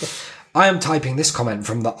Greta. I am typing this comment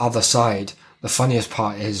from the other side. The funniest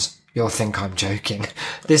part is, you'll think I'm joking.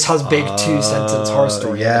 This has big 2-sentence horror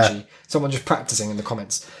story energy. Someone just practicing in the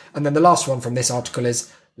comments. And then the last one from this article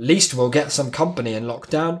is, least we'll get some company in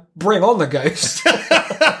lockdown. Bring on the ghost.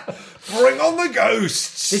 Bring on the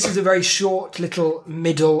ghosts. This is a very short little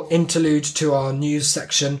middle interlude to our news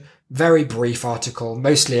section. Very brief article,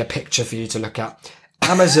 mostly a picture for you to look at.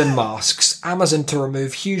 Amazon masks. Amazon to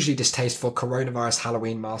remove hugely distasteful coronavirus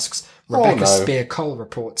Halloween masks. Rebecca Spear-Cole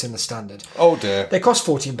reports in The Standard. Oh dear. They cost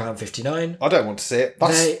 £14.59. I don't want to see it.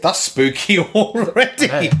 That's spooky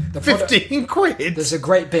already. 15 quid. There's a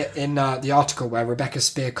great bit in the article where Rebecca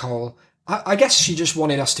Spear-Cole, I guess she just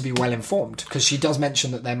wanted us to be well informed, because she does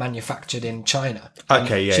mention that they're manufactured in China.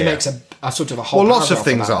 Okay, yeah. She makes a sort of a whole. Well, lots of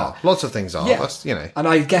things are. Lots of things are. Yeah. That's, you know. And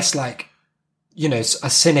I guess, like, you know, a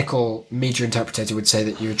cynical media interpretator would say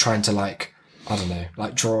that you were trying to, like, I don't know,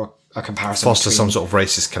 like draw a comparison. Foster some sort of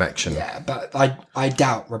racist connection. Yeah, but I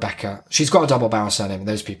doubt Rebecca. She's got a double barrel surname, and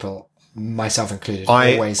those people, myself included,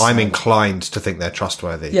 I'm inclined to think they're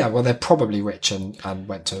trustworthy. Yeah, well, they're probably rich and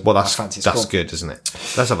went to a fancy school. That's good, isn't it?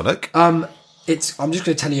 Let's have a look. I'm just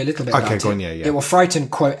going to tell you a little bit about it. Go on, yeah. It will frighten,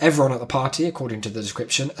 quote, everyone at the party, according to the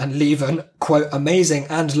description, and leave an, quote, amazing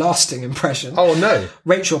and lasting impression. Oh, no.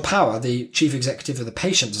 Rachel Power, the chief executive of the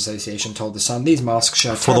Patients Association, told The Sun, these masks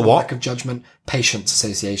show a terrible lack of judgment. Patients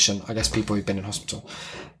Association, I guess people who've been in hospital.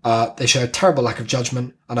 They show a terrible lack of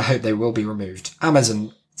judgment, and I hope they will be removed.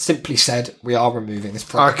 Amazon simply said, we are removing this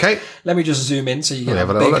product. Okay. Let me just zoom in so you can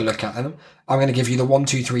have a bigger look at them. I'm going to give you the 1,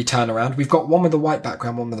 2, 3 turnaround. We've got one with the white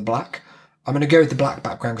background, one with the black. I'm going to go with the black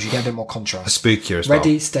background because you get a bit more contrast. Spookier as well.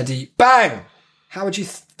 Ready, steady, bang! How would you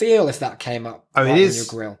feel if that came up on your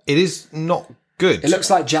grill? It is not good. It looks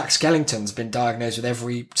like Jack Skellington's been diagnosed with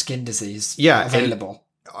every skin disease available.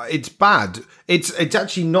 It's bad. It's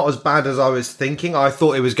actually not as bad as I was thinking. I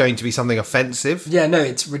thought it was going to be something offensive. Yeah, no,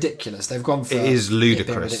 it's ridiculous. They've gone for it is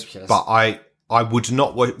ludicrous, but I would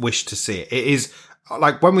not wish to see it. It is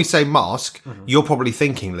like when we say mask, you're probably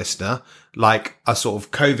thinking, listener, like a sort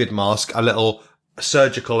of COVID mask, a little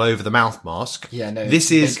surgical over the mouth mask. Yeah, no. This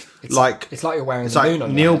is it's like you're wearing the moon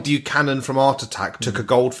on Neil your head. Buchanan from Art Attack took a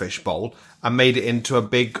goldfish bowl and made it into a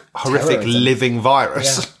big horrific living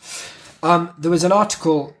virus. Yeah. There was an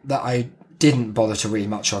article that I didn't bother to read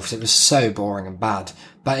much of because it was so boring and bad.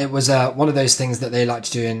 But it was one of those things that they like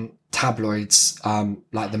to do in tabloids,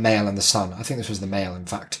 like the Mail and the Sun. I think this was the Mail, in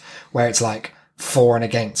fact, where it's like for and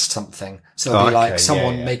against something. So it'll be like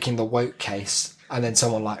someone making the woke case and then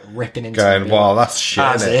someone like ripping into going, the wow, that's shit,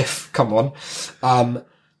 as innit? if, come on.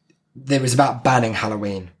 There was about banning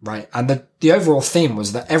Halloween, right? And the overall theme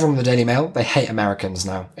was that everyone in the Daily Mail, they hate Americans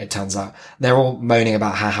now, it turns out. They're all moaning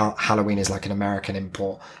about how Halloween is like an American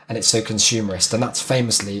import and it's so consumerist. And that's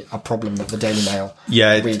famously a problem that the Daily Mail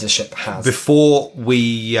readership has. Before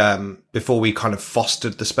we kind of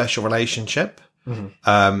fostered the special relationship,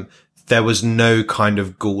 there was no kind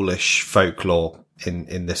of ghoulish folklore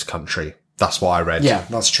in this country. That's what I read. Yeah,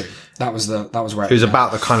 that's true. That was where it was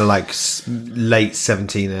about the kind of like late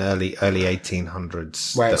 17 and early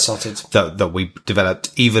 1800s where it started. That we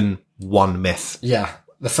developed even one myth. Yeah.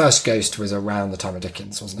 The first ghost was around the time of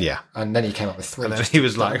Dickens, wasn't it? Yeah. And then he came up with 3. And then he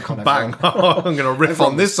was like, bang, I'm going to riff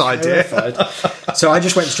on this idea. So I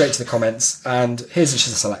just went straight to the comments, and here's just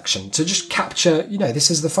a selection to just capture,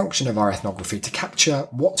 this is the function of our ethnography, to capture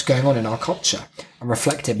what's going on in our culture and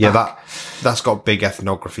reflect it back. Yeah, that's got big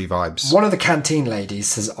ethnography vibes. One of the canteen ladies,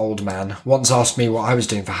 says Old Man, once asked me what I was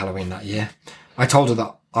doing for Halloween that year. I told her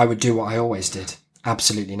that I would do what I always did.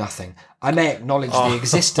 Absolutely nothing. I may acknowledge the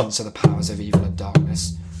existence of the powers of evil and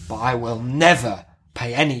darkness, but I will never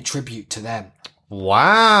pay any tribute to them.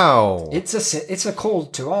 Wow. It's a call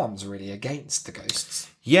to arms, really, against the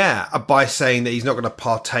ghosts. Yeah, by saying that he's not going to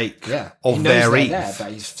partake of their Eve. There,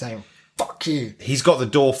 but he's saying, fuck you. He's got the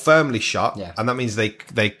door firmly shut, and that means they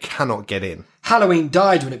cannot get in. Halloween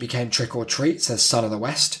died when it became trick or treat, says Son of the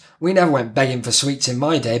West. We never went begging for sweets in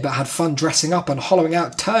my day, but had fun dressing up and hollowing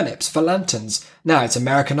out turnips for lanterns. Now it's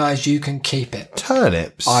Americanized, you can keep it.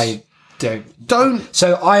 Turnips? I don't.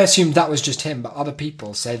 So I assumed that was just him, but other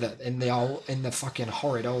people say that in the fucking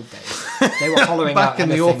horrid old days, they were hollowing out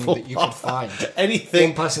anything that you could find.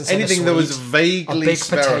 Anything that was vaguely a big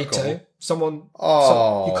spherical. Potato.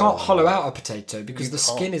 You can't hollow out a potato because the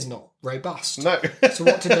skin is not robust. No. So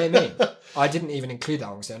what did they mean? I didn't even include that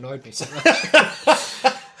one because it annoyed me so much.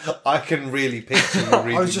 I can really picture you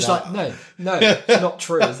reading I was just like, no, it's not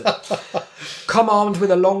true, is it? Come armed with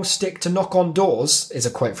a long stick to knock on doors is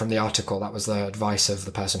a quote from the article. That was the advice of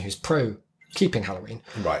the person who's pro keeping Halloween.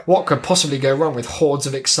 Right. What could possibly go wrong with hordes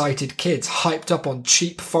of excited kids hyped up on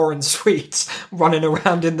cheap foreign sweets running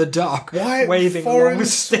around in the dark, waving long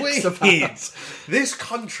sticks about? This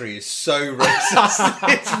country is so racist.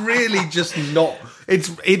 It's really just not.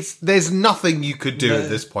 It's. There's nothing you could do at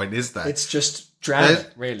this point, is there? It's just drown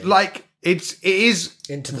it, really. Like it is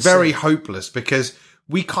into the very sea. hopeless because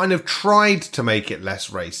we kind of tried to make it less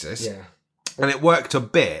racist, and it worked a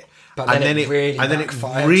bit. But then it really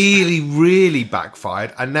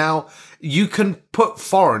backfired, and now you can put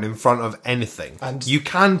foreign in front of anything, and you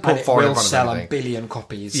can put foreign in front of anything. It will sell a billion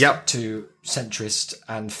copies to centrist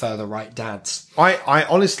and further right dads. I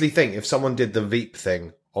honestly think if someone did the Veep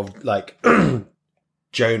thing of like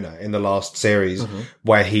Jonah in the last series,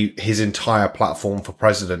 where his entire platform for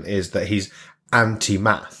president is that he's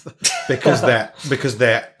anti-math because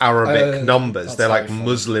they're Arabic numbers, they're like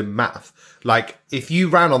Muslim math. Like, if you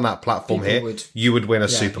ran on that platform you would win a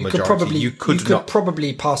supermajority. You could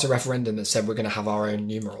probably pass a referendum that said we're going to have our own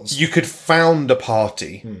numerals. You could found a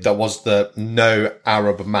party that was the no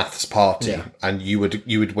Arab maths party, and you would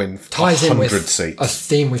win 100 seats. A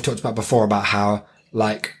theme we've talked about before about how,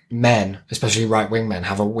 like, men, especially right-wing men,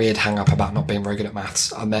 have a weird hang-up about not being very good at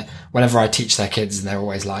maths. And whenever I teach their kids, they're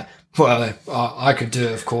always like, well, I could do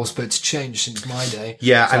it, of course, but it's changed since my day.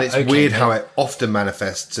 Yeah, and it's weird how it often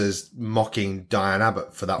manifests as mocking Diane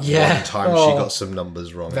Abbott for that one time she got some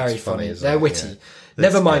numbers wrong. Very it's funny. isn't They're it? witty. Yeah.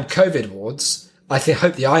 Never mind COVID wards. I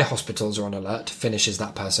hope the eye hospitals are on alert, finishes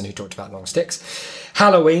that person who talked about long sticks.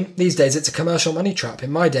 Halloween, these days it's a commercial money trap.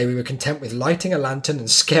 In my day, we were content with lighting a lantern and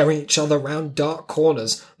scaring each other round dark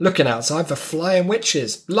corners, looking outside for flying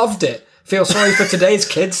witches. Loved it. Feel sorry for today's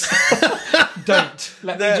kids. Don't.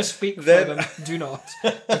 Let me just speak for them. Do not.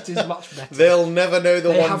 It is much better. They'll never know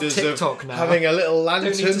the wonders of having a little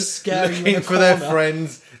lantern, looking for their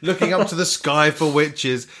friends, looking up to the sky for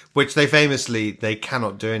witches, which they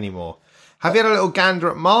cannot do anymore. Have you had a little gander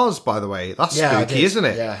at Mars, by the way? That's spooky, isn't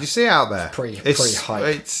it? Yeah. You see it out there? Pretty hype.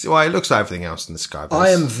 It looks like everything else in the sky. I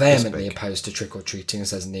am vehemently opposed to trick-or-treating,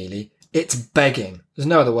 says Neely. It's begging. There's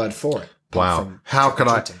no other word for it. Wow. How could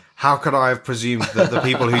I have presumed that the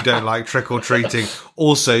people who don't like trick-or-treating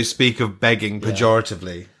also speak of begging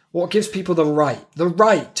pejoratively? What gives people the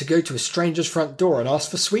right to go to a stranger's front door and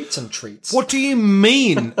ask for sweets and treats? What do you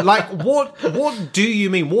mean? Like, what do you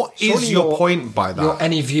mean? What is your point by that?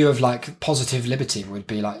 Any view of, like, positive liberty would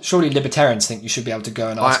be like, surely libertarians think you should be able to go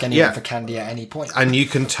and ask anyone for candy at any point. And you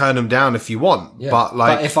can turn them down if you want. Yeah. But,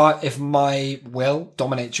 like... But if my will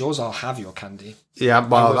dominates yours, I'll have your candy. Yeah,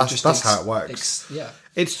 well, that's how it works.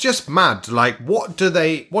 It's just mad. Like, what do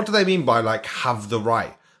they mean by, like, have the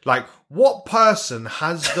right? Like, what person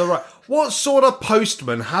has the right? What sort of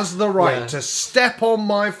postman has the right to step on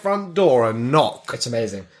my front door and knock? It's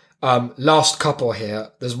amazing. Last couple here.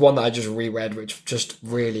 There's one that I just reread, which just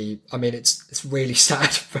really, I mean, it's really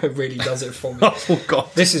sad, but it really does it for me. Oh, God.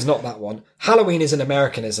 This is not that one. Halloween is an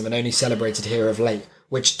Americanism and only celebrated here of late,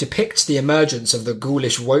 which depicts the emergence of the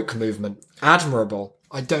ghoulish woke movement. Admirable.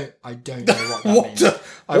 I don't know what that means.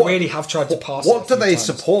 I really have tried to pass it. What do they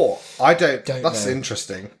support? I don't that's know.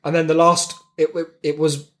 Interesting. And then the last, it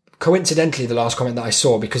was coincidentally the last comment that I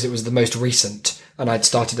saw because it was the most recent and I'd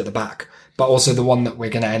started at the back. But also the one that we're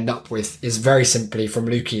going to end up with is very simply from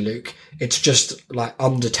Lukey Luke. It's just like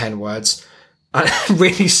under 10 words and it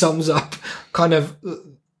really sums up kind of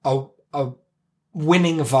a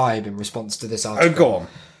winning vibe in response to this article. Oh, go on.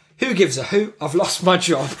 Who gives a hoot? I've lost my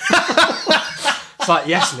job. It's like,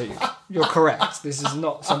 yes, Luke, you're correct. This is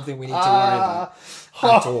not something we need to worry about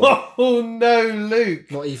at all. Oh, no,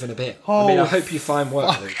 Luke. Not even a bit. I mean, I hope you find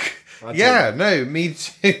work, Luke. Yeah, no, me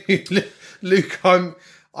too. Luke,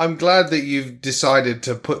 I'm glad that you've decided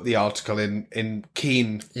to put the article in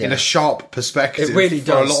a sharp perspective. It really does.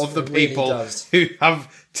 For a lot of the people who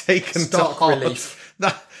have taken stark to heart relief.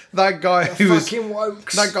 That guy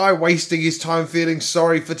that guy wasting his time feeling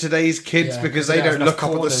sorry for today's kids because they don't look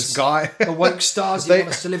up at the sky. The woke stars, you want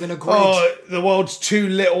us to live in a grid. Oh, the world's too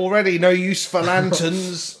lit already. No use for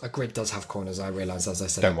lanterns. A grid does have corners, I realise, as I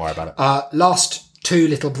said. Don't worry about it. Last two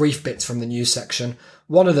little brief bits from the news section.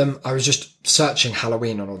 One of them, I was just searching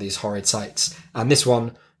Halloween on all these horrid sites, and this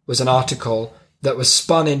one was an article that was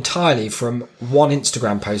spun entirely from one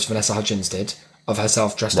Instagram post Vanessa Hudgens did of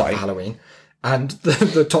herself dressed up for Halloween. And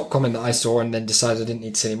the top comment that I saw and then decided I didn't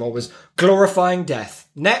need to see anymore was glorifying death.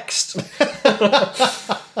 Next.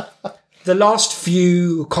 The last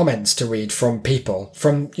few comments to read from people,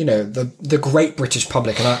 from, you know, the great British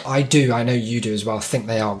public, and I know you do as well, think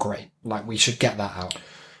they are great. Like, we should get that out.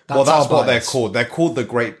 That's what they're called. They're called the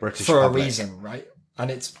Great British for Public. A reason, right?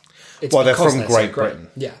 And it's they're from Great Britain.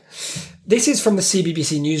 Yeah. This is from the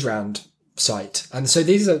CBBC Newsround site. And so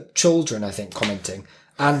these are children, I think, commenting.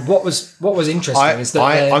 And what was interesting is that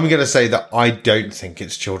I'm going to say that I don't think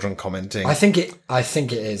it's children commenting. I think it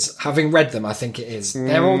is. Having read them, I think it is.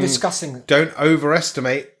 They're all discussing. Don't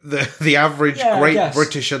overestimate the average great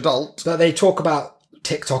British adult. But they talk about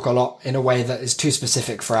TikTok a lot in a way that is too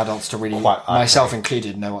specific for adults to really, myself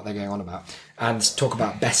included, know what they're going on about. And talk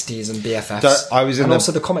about besties and BFFs.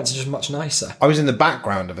 Also the comments are just much nicer. I was in the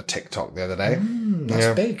background of a TikTok the other day.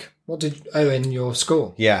 That's big. In your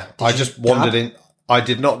school? Yeah. I just wandered in. I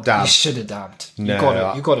did not dab. You should have dabbed.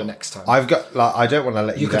 No, you got it next time. I've got. I don't want to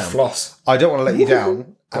let you down. You could floss. I don't want to let you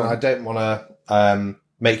down, and I don't want to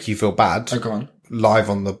make you feel bad. Oh, go on. Live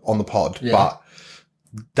on the pod, but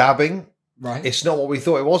dabbing. Right. It's not what we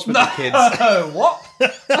thought it was with the kids. What?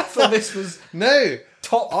 I thought this was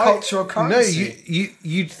top cultural currency. No,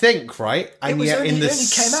 you'd think, right? And yet in the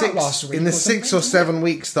 6 or 7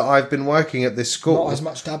 weeks that I've been working at this school, not as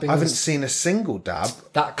much dabbing. I haven't seen a single dab.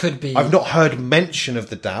 That could be. I've not heard mention of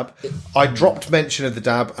the dab. I dropped mention of the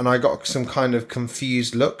dab, and I got some kind of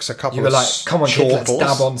confused looks. A couple. You were of like, "Come on, kid, let's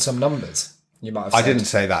chortles. dab on some numbers." You might have. I didn't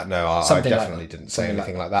say that. No, I definitely didn't say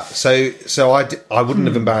anything like that. So I wouldn't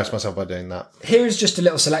have embarrassed myself by doing that. Here is just a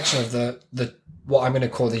little selection of the what I'm going to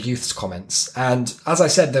call the youth's comments. And as I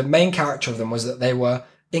said, the main character of them was that they were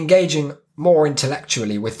engaging more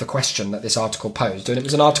intellectually with the question that this article posed. And it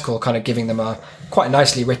was an article kind of giving them a quite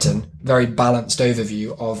nicely written, very balanced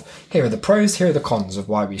overview of here are the pros, here are the cons of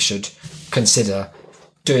why we should consider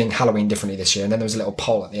doing Halloween differently this year. And then there was a little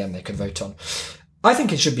poll at the end they could vote on. I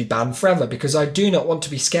think it should be banned forever because I do not want to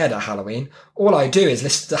be scared at Halloween. All I do is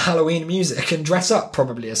listen to Halloween music and dress up,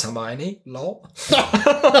 probably as Hermione. Lol.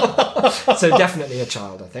 So definitely a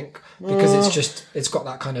child, I think, because it's got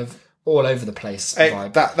that kind of all over the place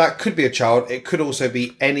vibe. That could be a child. It could also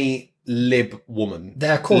be any lib woman.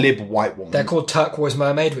 Lib white woman. They're called Turquoise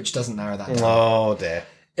Mermaid, which doesn't narrow that down. Oh dear.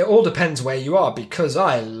 It all depends where you are because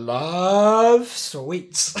I love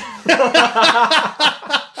sweets.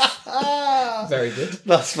 Very good.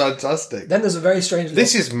 That's fantastic. Then there's a very strange...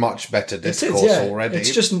 This is much better discourse already.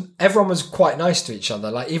 It's just everyone was quite nice to each other,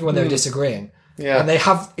 like even when they were disagreeing. Yeah. And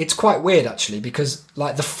it's quite weird actually because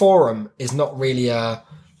like the forum is not really a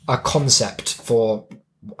a concept for,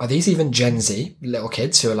 are these even Gen Z little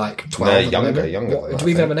kids who are like 12? They're younger. Do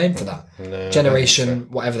we even have a name for that? No, Generation,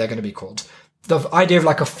 whatever they're going to be called. The idea of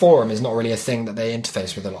like a forum is not really a thing that they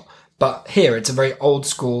interface with a lot. But here it's a very old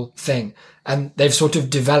school thing. And they've sort of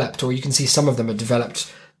developed, or you can see some of them have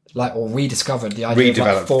developed, like, or rediscovered the idea of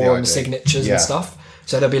like forum signatures and stuff.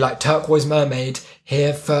 So there'll be like turquoise mermaid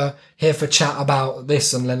here for chat about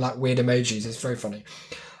this, and then like weird emojis. It's very funny.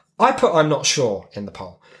 I put I'm not sure in the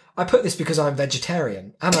poll. I put this because I'm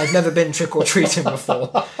vegetarian and I've never been trick-or-treating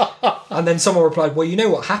before. And then someone replied, well, you know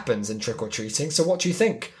what happens in trick-or-treating, so what do you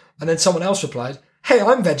think? And then someone else replied, hey,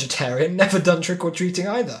 I'm vegetarian, never done trick-or-treating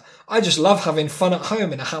either. I just love having fun at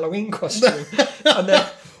home in a Halloween costume. And then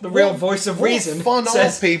the real voice of reason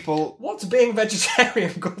says, people. What's being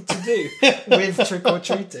vegetarian got to do with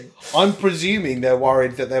trick-or-treating? I'm presuming they're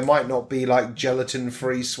worried that there might not be like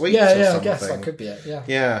gelatin-free sweets or something. I guess that could be it,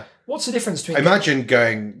 Yeah. What's the difference between... Imagine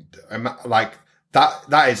going, like,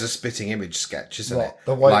 that is a spitting image sketch, isn't it?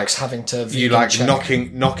 The wokes having to... You like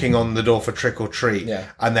knocking on the door for trick or treat,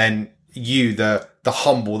 and then you, the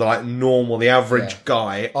humble, the like normal, the average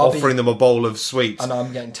guy, offering them a bowl of sweets, and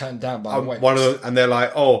I'm getting turned down by wokes. One of them, and they're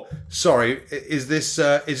like, "Oh, sorry, is this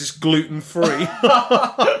gluten free?"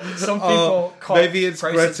 Some people maybe it's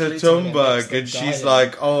Greta Thunberg, and she's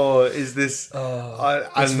like, "Oh, is this?"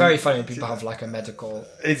 It's very funny when people have like a medical.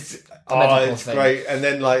 It's thing. great, and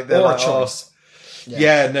then like they're like, choice.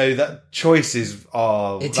 No, that choice is...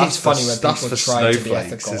 it is funny when people try to be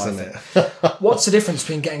ethical, isn't it? What's the difference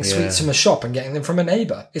between getting sweets from a shop and getting them from a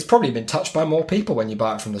neighbour? It's probably been touched by more people when you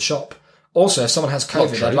buy it from the shop. Also, if someone has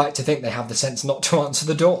COVID, I'd like to think they have the sense not to answer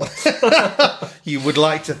the door. You would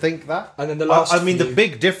like to think that? And then the last the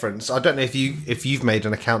big difference, I don't know if you've made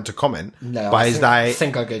an account to comment, no, but I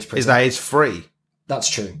think I go to prison. Is that it's free. That's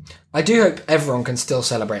true. I do hope everyone can still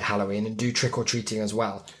celebrate Halloween and do trick-or-treating as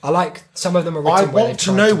well. I like some of them are written I where want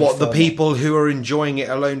to know what the people who are enjoying it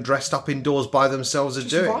alone dressed up indoors by themselves are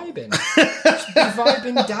doing. Vibing. Just be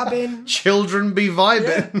vibing, dabbing. Children be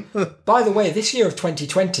vibing. Yeah. By the way, this year of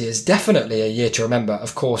 2020 is definitely a year to remember.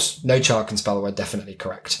 Of course, no child can spell the word definitely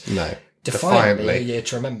correct. No. Defiantly a year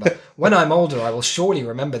to remember. When I'm older, I will surely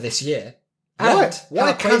remember this year. And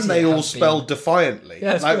why can they all spell defiantly?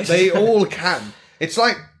 Yeah, like they all can. It's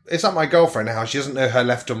like my girlfriend now. She doesn't know her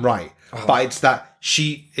left and right. But it's not that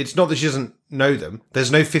she doesn't know them.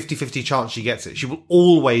 There's no 50-50 chance she gets it. She will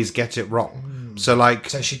always get it wrong. So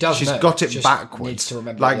she does she's know. got it Just backwards. Needs to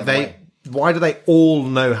remember why do they all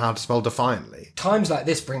know how to spell defiantly? Times like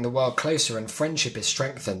this bring the world closer and friendship is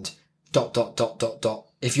strengthened. ...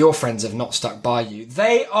 If your friends have not stuck by you,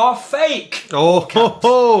 they are fake.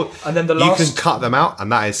 And then you can cut them out,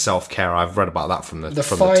 and that is self-care. I've read about that from the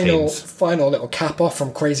final little cap off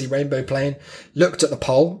from Crazy Rainbow Plane. Looked at the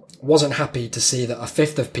poll, wasn't happy to see that a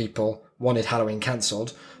fifth of people wanted Halloween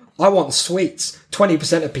cancelled. I want sweets.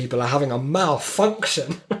 20% of people are having a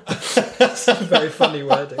malfunction. That's very funny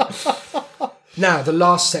wording. Now, the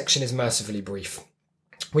last section is mercifully brief.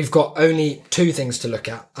 We've got only 2 things to look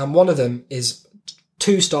at, and one of them is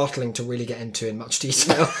too startling to really get into in much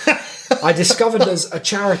detail. I discovered there's a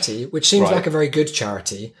charity, which seems like a very good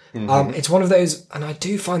charity. Mm-hmm. It's one of those, and I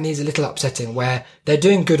do find these a little upsetting, where they're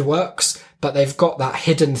doing good works, but they've got that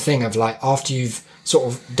hidden thing of like, after you've sort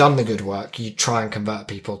of done the good work, you try and convert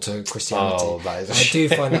people to Christianity. I do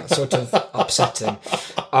find that sort of upsetting.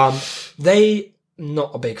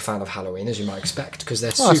 Not a big fan of Halloween, as you might expect, because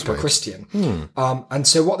they're super Christian. And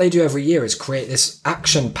so what they do every year is create this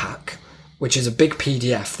action pack, which is a big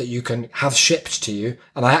PDF that you can have shipped to you.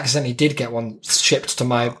 And I accidentally did get one shipped to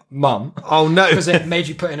my mum. Oh, no. Because it made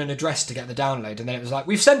you put in an address to get the download. And then it was like,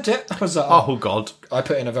 we've sent it. I was like, oh God. I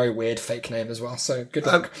put in a very weird fake name as well. So good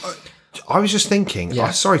luck. I was just thinking,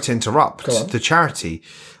 sorry to interrupt, the charity.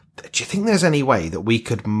 Do you think there's any way that we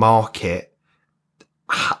could market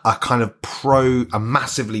a kind of a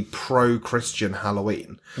massively pro-Christian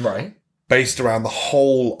Halloween? Right. Based around the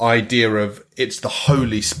whole idea of it's the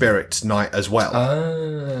Holy Spirit's night as well.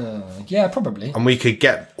 Yeah, probably. And we could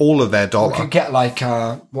get all of their dollar. We could get like,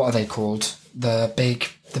 what are they called? The big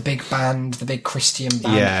band, the big Christian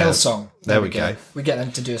band, Hillsong. There we go. We get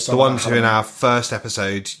them to do a song. The ones who in our first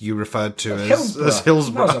episode you referred to as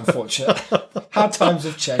Hillsborough. That was unfortunate. How times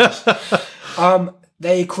have changed.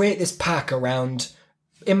 They create this pack around,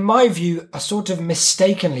 in my view, a sort of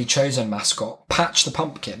mistakenly chosen mascot, Patch the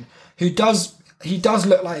Pumpkin, he does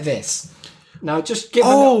look like this. Now, just give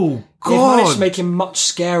God! They've managed to make him much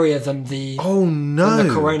scarier than the than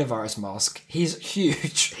the coronavirus mask. He's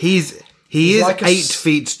huge. He is like 8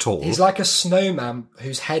 feet tall. He's like a snowman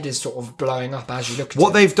whose head is sort of blowing up as you look at him.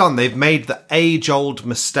 What they've done, they've made the age-old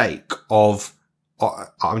mistake of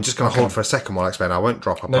I'm just going to hold for a second while I explain. I won't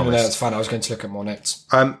drop, I promise. No, it's fine. I was going to look at more notes.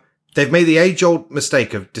 They've made the age-old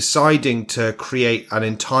mistake of deciding to create an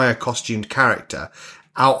entire costumed character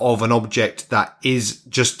out of an object that is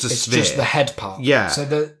just a sphere. It's just the head part. Yeah. So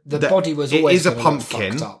the body was always it is a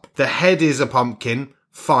pumpkin. Up. The head is a pumpkin.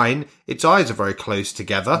 Fine. Its eyes are very close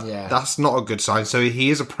together. Yeah. That's not a good sign. So he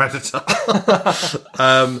is a predator.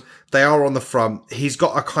 They are on the front. He's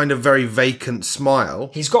got a kind of very vacant smile.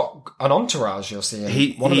 He's got an entourage, you'll see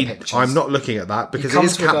in one of the pictures. I'm not looking at that because it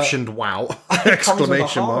is captioned "Wow!"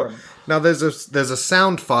 exclamation mark. Now there's a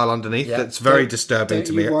sound file underneath that's very disturbing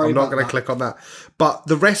to me. I'm not going to click on that. But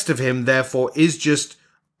the rest of him, therefore, is just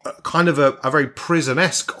kind of a very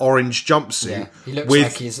prison-esque orange jumpsuit. Yeah. He looks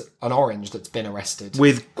like he's an orange that's been arrested.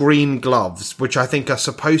 With green gloves, which I think are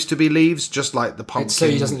supposed to be leaves, just like the pumpkin. It's so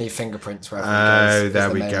he doesn't leave fingerprints wherever he goes. Oh, there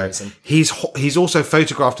we go. Reason. He's also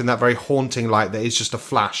photographed in that very haunting light that is just a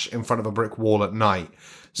flash in front of a brick wall at night.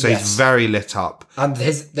 So he's very lit up. And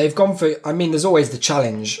they've gone for... I mean, there's always the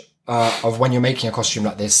challenge of when you're making a costume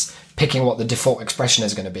like this, picking what the default expression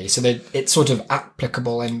is going to be. So it's sort of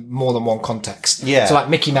applicable in more than one context. Yeah. So like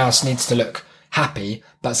Mickey Mouse needs to look happy,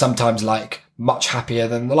 but sometimes like much happier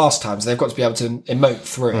than the last time. So they've got to be able to emote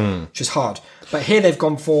through it, which is hard. But here they've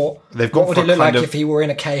gone for what would it look like if he were in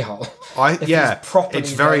a K-hole?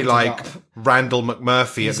 It's very like Randall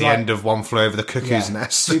McMurphy at the end of One Flew Over the Cuckoo's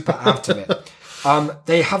Nest. Super out of it.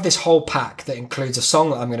 They have this whole pack that includes a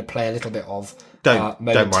song that I'm going to play a little bit of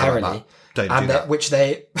momentarily. Don't worry about that. Don't do that. Which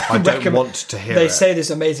they I don't want to hear They it. say this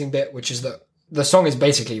amazing bit, which is that the song is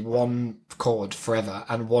basically one chord forever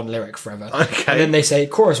and one lyric forever. Okay. And then they say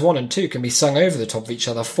chorus 1 and 2 can be sung over the top of each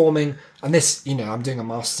other, forming, and this, I'm doing a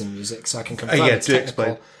master's in music, so I can confirm it's technical.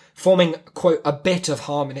 Explain. Forming, quote, a bit of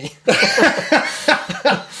harmony.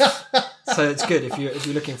 So it's good if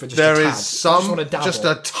you're looking for just a tad. There is just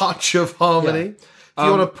a touch of harmony. Yeah. If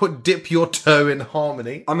you want to dip your toe in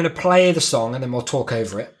harmony. I'm going to play the song and then we'll talk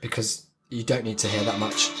over it because you don't need to hear that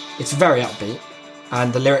much. It's very upbeat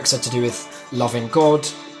and the lyrics are to do with loving God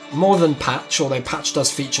more than Patch, although Patch does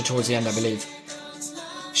feature towards the end, I believe.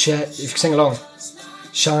 If you sing along.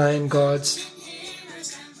 Shine God's.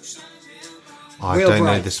 I don't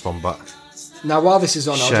know this one, but... Now, while this is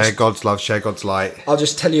on... Share God's love, share God's light. I'll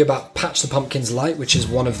just tell you about Patch the Pumpkin's Light, which is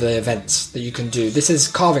one of the events that you can do. This is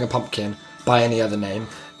carving a pumpkin by any other name,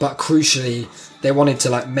 but crucially, they wanted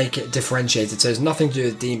to make it differentiated, so there's nothing to do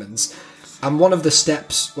with demons. And one of the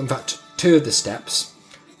steps, in fact, 2 of the steps,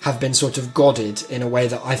 have been sort of godded in a way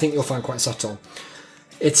that I think you'll find quite subtle.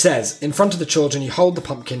 It says, in front of the children, you hold the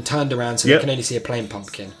pumpkin turned around so they can only see a plain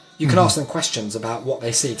pumpkin. You can ask them questions about what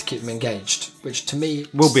they see to keep them engaged, which to me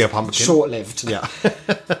will be a pumpkin. Short-lived. Yeah.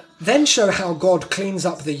 Then show how God cleans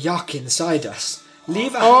up the yuck inside us.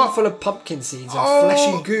 Leave a handful of pumpkin seeds and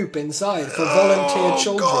fleshy goop inside for volunteer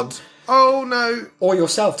children. God. Oh no. Or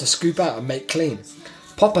yourself to scoop out and make clean.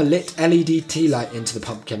 Pop a lit LED tea light into the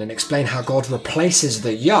pumpkin and explain how God replaces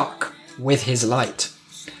the yuck with his light.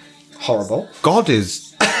 Horrible. God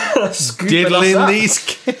is diddling these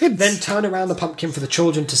kids. Then turn around the pumpkin for the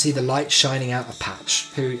children to see the light shining out of Patch,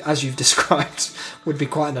 who, as you've described, would be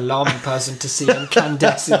quite an alarming person to see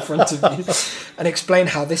incandesce in front of you, and explain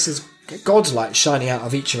how this is God's light shining out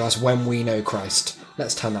of each of us when we know Christ.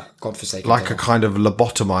 Let's turn that godforsaken like thing a kind of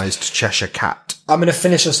lobotomized Cheshire cat. I'm going to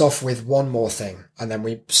finish us off with one more thing, and then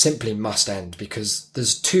we simply must end because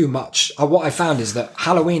there's too much. What I found is that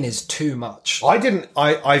Halloween is too much.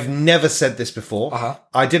 I've never said this before. Uh-huh.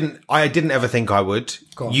 I didn't ever think I would.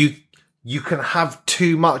 Go on. You can have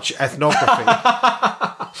too much ethnography.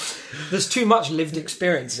 There's too much lived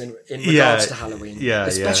experience in regards to Halloween. Yeah,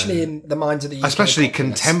 especially in the minds of the UK especially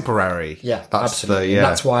populace. Contemporary. Yeah, absolutely. And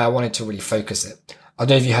that's why I wanted to really focus it. I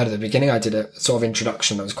don't know if you heard at the beginning, I did a sort of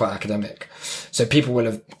introduction that was quite academic. So people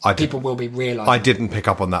will be realising. I didn't pick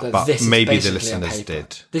up on that, but maybe the listeners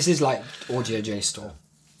did. This is like Audio JSTOR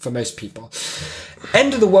for most people.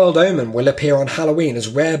 End of the World Omen will appear on Halloween as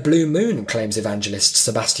Rare Blue Moon, claims evangelist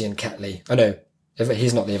Sebastian Ketley. Oh no,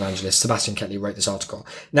 he's not the evangelist. Sebastian Ketley wrote this article.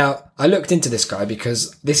 Now, I looked into this guy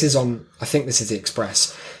because this is on, I think this is the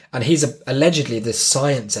Express, and he's allegedly the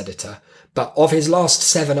science editor. But of his last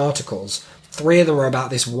 7 articles, 3 of them are about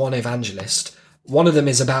this one evangelist. One of them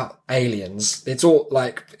is about aliens. It's all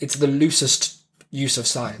it's the loosest use of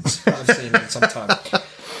science that I've seen in some time.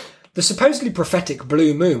 The supposedly prophetic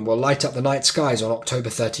blue moon will light up the night skies on October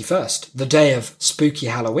 31st, the day of spooky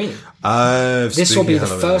Halloween. This will be the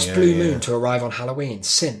first blue moon to arrive on Halloween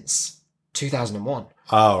since 2001.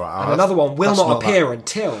 Oh, right. And another one will not appear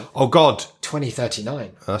until... Oh, God.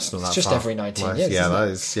 2039. That's not that It's just far. every 19 years. Yeah, isn't that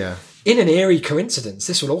it? is, yeah. In an eerie coincidence,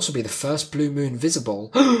 this will also be the first blue moon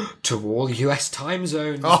visible to all US time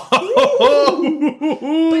zones. But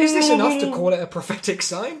is this enough to call it a prophetic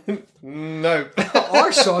sign? No.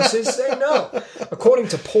 Our sources say no. According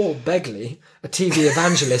to Paul Begley, a TV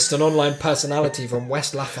evangelist and online personality from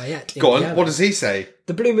West Lafayette, Go Indiana, on, what does he say?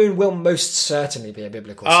 the blue moon will most certainly be a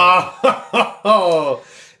biblical sign.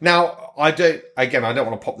 Now, I don't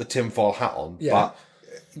want to pop the tinfoil hat on, Yeah.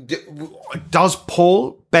 but does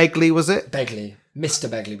Paul Begley, was it? Begley. Mr.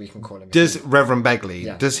 Begley, we can call him. Does Reverend Begley,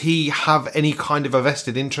 Yeah. does he have any kind of a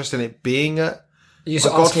vested interest in it being a You're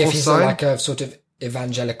godful asking if he's sign? like a sort of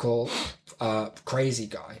evangelical crazy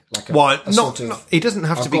guy. Like he doesn't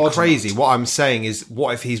have to be God crazy. nut. What I'm saying is,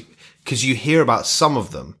 what if he's, because you hear about some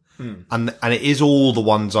of them, and it is all the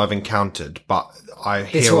ones I've encountered, but I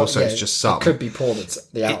hear it's just some. It could be Paul that's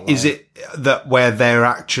the outlier. Is it that where they're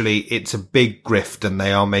actually, it's a big grift and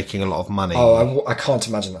they are making a lot of money? Oh, I can't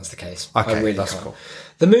imagine that's the case. Okay, I really that's can't. cool.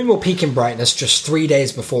 The moon will peak in brightness just 3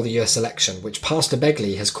 days before the US election, which Pastor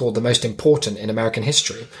Begley has called the most important in American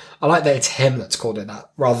history. I like that it's him that's called it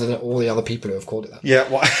that, rather than all the other people who have called it that. Yeah,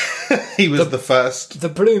 well, he was the first. The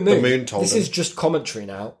blue moon, moon told this him. is just commentary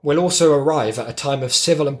now, will also arrive at a time of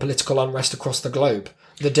civil and political unrest across the globe.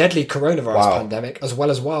 The deadly coronavirus pandemic, as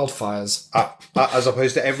well as wildfires. As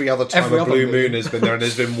opposed to every other time Every a other blue moon. moon has been there and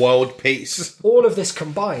there's been world peace. All of this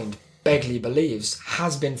combined, Begley believes,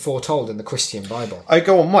 has been foretold in the Christian Bible. I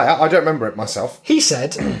go on, I don't remember it myself. He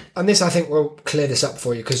said, and this I think will clear this up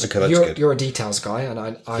for you, because good. you're a details guy, and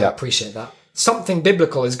I appreciate that. Something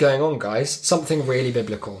biblical is going on, guys. Something really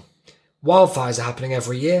biblical. Wildfires are happening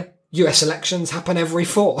every year. US elections happen every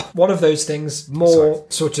 4. One of those things more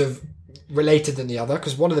sort of related than the other,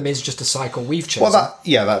 because one of them is just a cycle we've chosen. Well,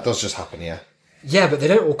 that does just happen, yeah. Yeah, but they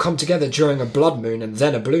don't all come together during a blood moon and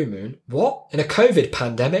then a blue moon. What? In a COVID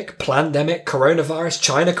pandemic, plandemic, coronavirus,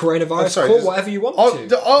 China coronavirus, call it whatever you want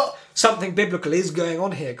to. Something biblical is going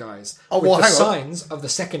on here, guys. With the signs of the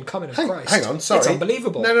second coming of Christ. Hang on, sorry. It's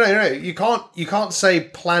unbelievable. No. You can't say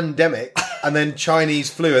plandemic and then Chinese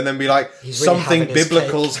flu and then be like, Really something having his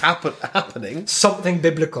biblical's happening. Something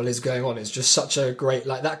biblical is going on. It's just such a great,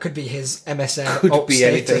 that could be his MSN Could be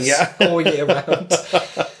anything, yeah. all year round.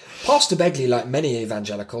 Pastor Begley, like many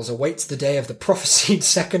evangelicals, awaits the day of the prophesied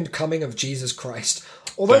second coming of Jesus Christ.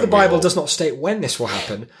 Although the Bible does not state when this will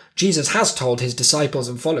happen, Jesus has told his disciples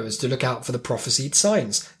and followers to look out for the prophesied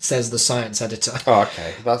signs, says the science editor. Oh,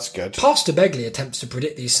 okay, that's good. Pastor Begley attempts to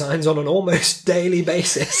predict these signs on an almost daily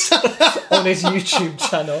basis on his YouTube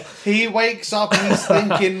channel. He wakes up and he's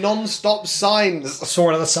thinking non-stop signs. Saw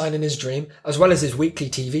another sign in his dream, as well as his weekly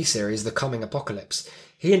TV series, The Coming Apocalypse.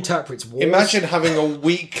 He interprets wars. Imagine having a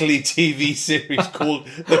weekly TV series called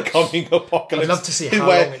The Coming Apocalypse. I'd love to see how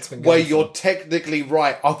long it's been going where you're technically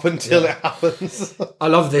right up until it happens. I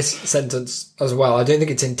love this sentence as well. I don't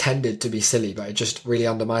think it's intended to be silly, but it just really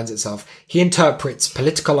undermines itself. He interprets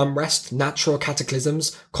political unrest, natural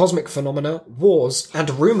cataclysms, cosmic phenomena, wars, and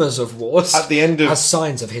rumours of wars At the end of, as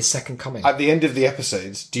signs of his second coming. At the end of the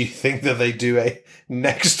episodes, do you think that they do a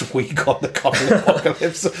next week on The Coming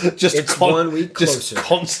Apocalypse? It's 1 week closer.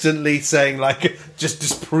 Just constantly saying, just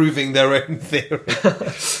disproving their own theory.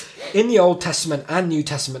 In the Old Testament and New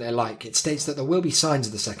Testament alike, it states that there will be signs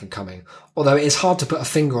of the second coming, although it is hard to put a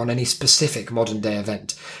finger on any specific modern day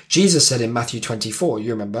event. Jesus said in Matthew 24,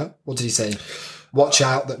 you remember? What did he say? Watch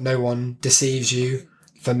out that no one deceives you,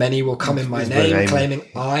 for many will come in my name, claiming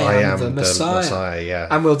I am the Messiah,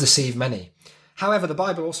 and will deceive many. However, the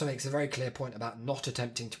Bible also makes a very clear point about not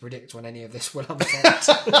attempting to predict when any of this will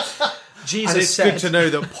unfold. Jesus and it's said, good to know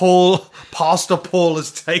that Pastor Paul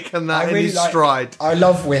has taken that in his stride. I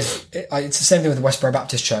love it's the same thing with the Westboro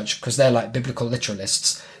Baptist Church, because they're like biblical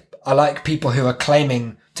literalists. I like people who are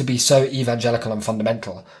claiming to be so evangelical and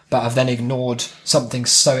fundamental, but have then ignored something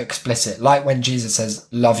so explicit, like when Jesus says,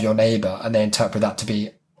 love your neighbour, and they interpret that to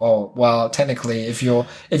be, oh, well, technically, if you're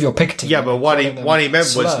picketing... Yeah, but what he meant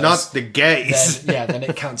slurs, was not the gays. Then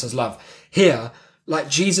it counts as love. Here,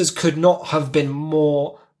 Jesus could not have been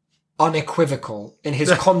more unequivocal in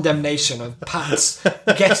his condemnation of Pat's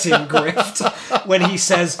getting grift when he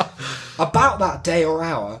says, about that day or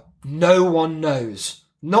hour, no one knows,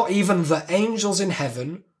 not even the angels in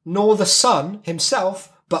heaven, nor the Son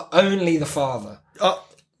himself, but only the Father.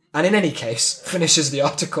 And in any case, finishes the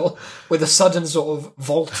article with a sudden sort of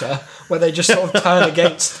Volta where they just sort of turn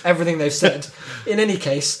against everything they've said. In any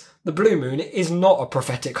case, the blue moon is not a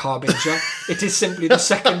prophetic harbinger. It is simply the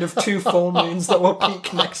second of 2 full moons that will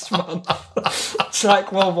peak next month. It's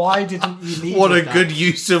like, well, why didn't you leave What a that? good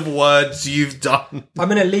use of words you've done. I'm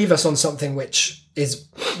going to leave us on something which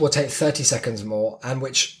will take 30 seconds more, and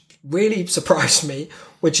which really surprised me,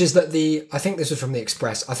 which is that I think this was from the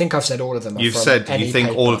Express. I think I've said all of them are You've from said any you think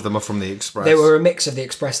paper. all of them are from the Express. They were a mix of the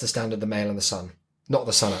Express, the Standard, the Mail and the Sun. Not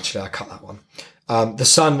the Sun, actually. I cut that one. The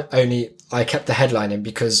Sun I kept the headline in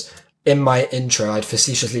because in my intro, I'd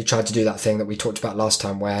facetiously tried to do that thing that we talked about last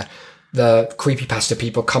time where the creepypasta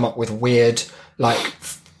people come up with weird, like,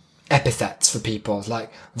 epithets for people,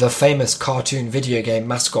 like the famous cartoon video game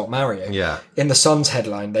mascot Mario. Yeah. In the Sun's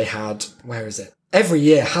headline, they had, where is it? Every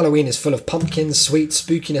year, Halloween is full of pumpkins, sweets,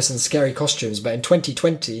 spookiness and scary costumes, but in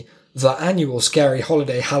 2020, the annual scary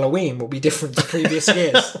holiday Halloween will be different to previous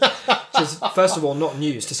years. Which is, first of all, not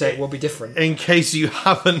news to say it will be different. In case you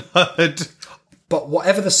haven't heard. But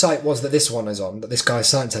whatever the site was that this one is on, that this guy's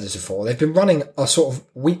science editor for, they've been running a sort of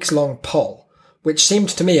weeks-long poll, which seemed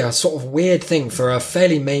to me a sort of weird thing for a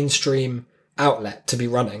fairly mainstream outlet to be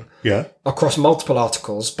running. Yeah. Across multiple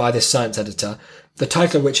articles by this science editor, the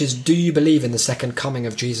title of which is, Do You Believe in the Second Coming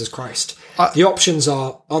of Jesus Christ? The options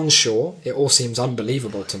are unsure, it all seems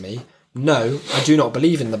unbelievable to me, no, I do not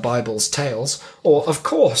believe in the Bible's tales, or of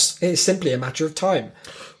course, it is simply a matter of time.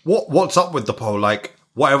 What's up with the poll? Like,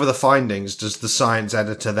 whatever the findings, does the science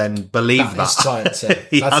editor then believe that? Is science, yeah.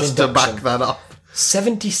 He That's has to induction. back that up.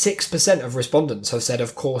 76% of respondents have said,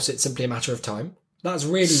 of course, it's simply a matter of time. That's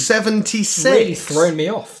really 76? really thrown me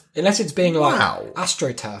off. Unless it's being like Wow.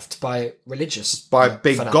 astroturfed by religious By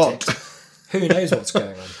big fanatics. God. Who knows what's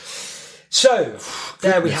going on? So,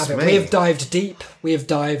 there we have it. me. We have dived deep. We have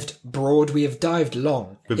dived broad. We have dived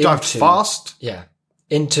long. We've dived fast. Yeah.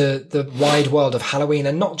 Into the wide world of Halloween,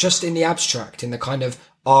 and not just in the abstract, in the kind of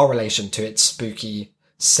our relation to its spooky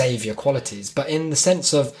saviour qualities, but in the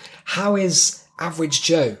sense of how is average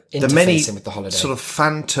Joe interfacing The many with the holiday? sort of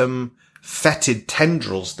phantom fetid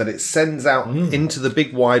tendrils that it sends out into the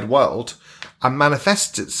big wide world and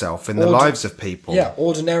manifests itself in the lives of people. Yeah,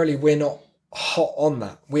 ordinarily we're not hot on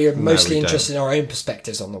that. We're mostly we don't. interested in our own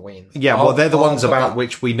perspectives on the Ween. Yeah, well, they're the ones about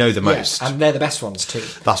which we know the most. Yeah, and they're the best ones too.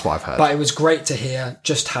 That's what I've heard. But it was great to hear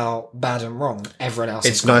just how bad and wrong everyone else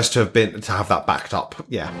is. It's nice to have that backed up.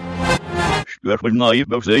 Yeah.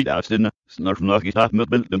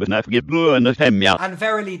 And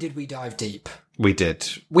verily did we dive deep. We did.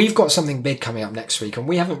 We've got something big coming up next week, and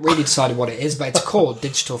we haven't really decided what it is, but it's called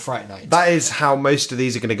Digital Fright Night. That is how most of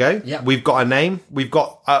these are going to go. Yeah. We've got a name. We've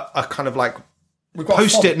got a kind of like We've got a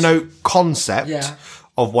post-it font. note concept Yeah.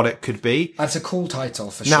 of what it could be. That's a cool title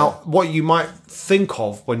for Now, sure. what you might think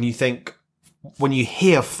of when you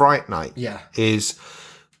hear Fright Night Yeah. is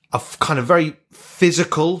a kind of very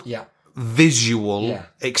physical, Yeah. visual Yeah.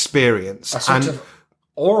 experience. A sort of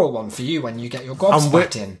oral one for you when you get your gobs And we're-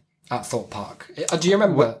 back in at Thorpe Park. Do you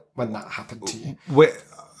remember when that happened to you?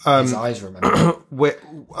 His eyes remember.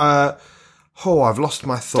 I've lost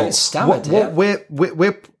my thought. Don't stammer, dear.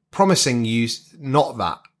 We're promising you not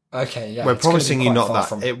that. Okay, yeah. We're it's gonna promising be you quite not far that.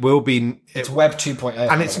 from- It will be. It's Web 2.0.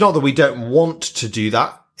 And it's not that we don't want to do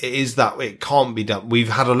that. It is that it can't be done. We've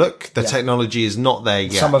had a look. The technology is not there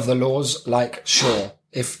yet. Some of the laws, like, sure,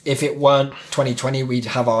 if it weren't 2020, we'd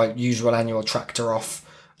have our usual annual tractor off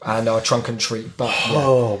and our trunk and treat. But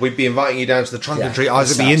yeah, we'd be inviting you down to the trunk and treat. it's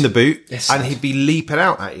Isaac would be sad. in the boot, It's and sad. he'd be leaping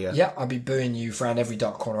out at you. yeah, I'd be booing you around every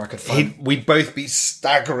dark corner I could find. We'd both be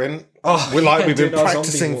staggering. Oh, we've been doing our zombie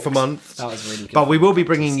practicing for walks. months. That was really good. But we will be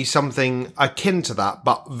bringing you something akin to that,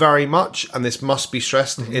 but very much, and this must be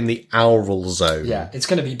stressed, in the aural zone. Yeah, it's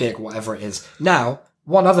going to be big, whatever it is. Now,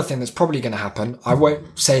 one other thing that's probably going to happen, I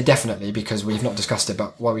won't say definitely because we've not discussed it,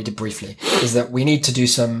 but what we did briefly, is that we need to do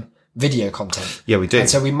some video content. Yeah, we do. And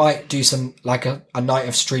so we might do some, like a night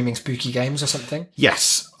of streaming spooky games or something.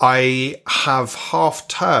 Yes, I have half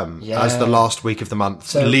term as the last week of the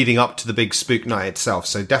month, leading up to the big spook night itself.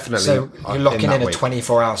 So definitely, So you're locking that in a week.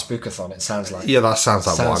 24-hour spookathon, it sounds like. Yeah, that sounds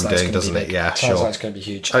like what I'm it's doing, gonna doesn't be it? big. Yeah, Sounds sure. like it's going to be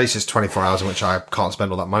huge. At least it's 24 hours in which I can't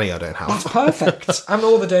spend all that money I don't have. That's perfect. And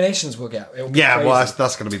all the donations we'll get. It'll be Yeah, crazy. well,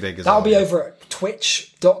 that's going to be big as That'll well. be over at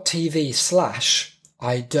twitch.tv/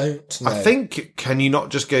 I don't know. I think, can you not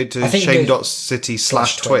just go to I think you go-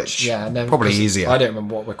 shame.city/twitch? Yeah, and then Probably 'cause easier. I don't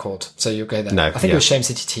remember what we're called, so you'll go there. No, I think yeah. it was Shame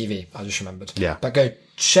City TV. I just remembered. Yeah. But go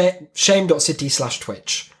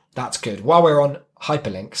shame.city/twitch. That's good. While we're on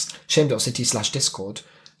hyperlinks, shame.city/discord.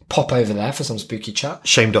 Pop over there for some spooky chat.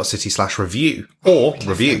 Shame.city/review or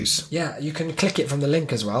reviews. Yeah, you can click it from the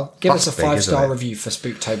link as well. Give That's us a big, isn't 5-star it? review for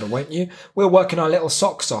Spooktober, won't you? We're working our little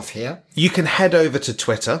socks off here. You can head over to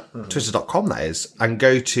Twitter, twitter.com that is, and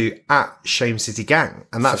go to @ShameCityGang,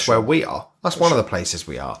 and that's where we are. That's one of the places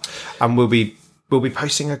we are. And we'll be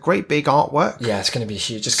posting a great big artwork. Yeah, it's going to be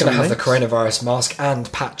huge. It's going to have the coronavirus mask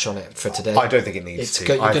and patch on it for today. I don't think it needs to.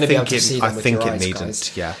 You're going to be able to it- see I them with think your it eyes, needn't.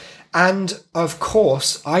 guys. Yeah. And, of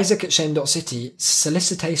course, Isaac at Shame.City,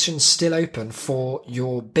 solicitations still open for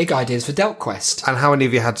your big ideas for DeltQuest. And how many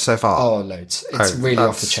have you had so far? Oh, loads. It's really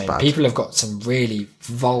off the chain. Bad. People have got some really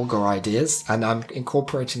vulgar ideas, and I'm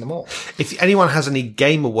incorporating them all. If anyone has any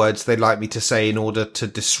gamer words they'd like me to say in order to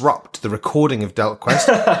disrupt the recording of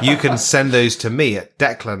DeltQuest, you can send those to me at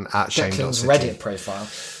Declan at Shame.City. Declan's Reddit profile.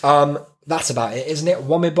 That's about it, isn't it?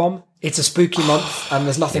 Womibomb. It's a spooky month, and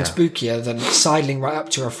there's nothing spookier than sidling right up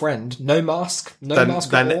to a friend. No mask.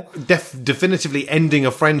 Then definitively ending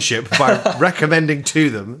a friendship by recommending to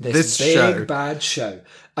them this big, show. Bad show.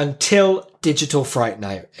 Until Digital Fright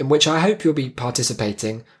Night, in which I hope you'll be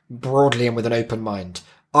participating broadly and with an open mind.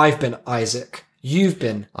 I've been Isaac. You've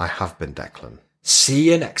been... I have been Declan. See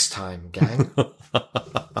you next time, gang.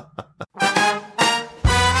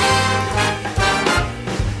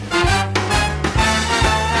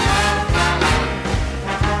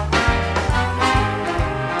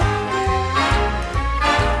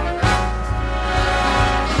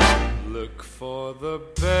 The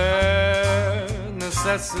bare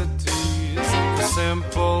necessities, the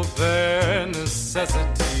simple bare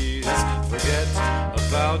necessities. Forget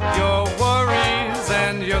about your worries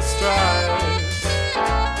and your strife.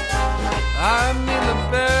 I mean the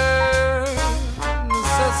bare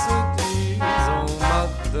necessities, oh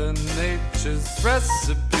Mother Nature's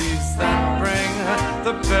recipes that bring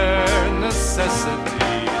the bare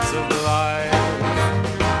necessities of life.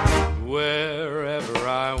 Wherever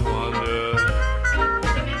I wander,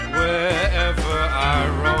 wherever I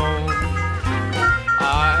roam,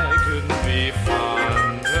 I couldn't be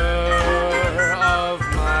fonder of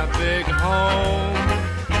my big home.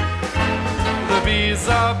 The bees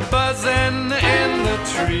are buzzing in the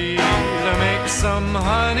tree to make some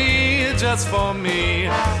honey just for me.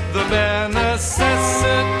 The bare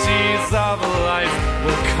necessities of life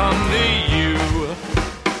will come to you.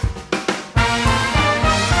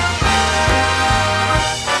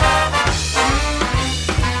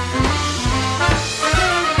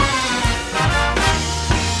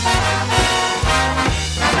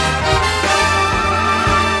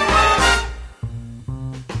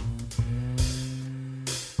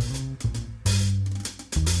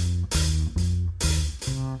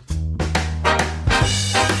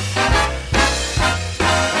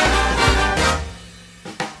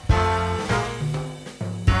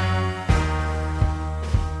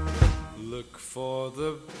 For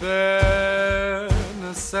the bare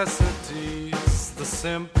necessities, the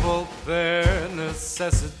simple bare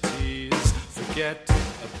necessities. Forget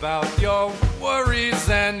about your worries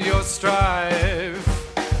and your strife.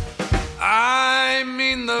 I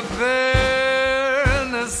mean the bare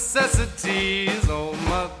necessities, oh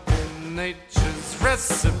Mother Nature's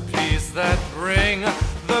recipes that bring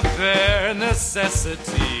the bare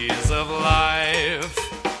necessities of life.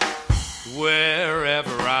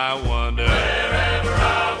 Wherever I wander, wherever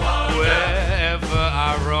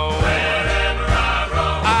I roam,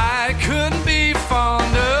 I couldn't be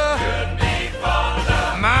fonder,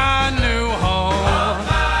 my new home.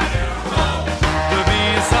 The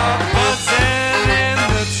bees are buzzing in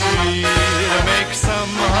the tree to make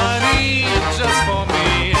some honey just for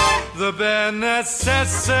me. The bare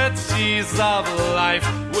necessities of life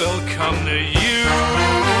will come to you.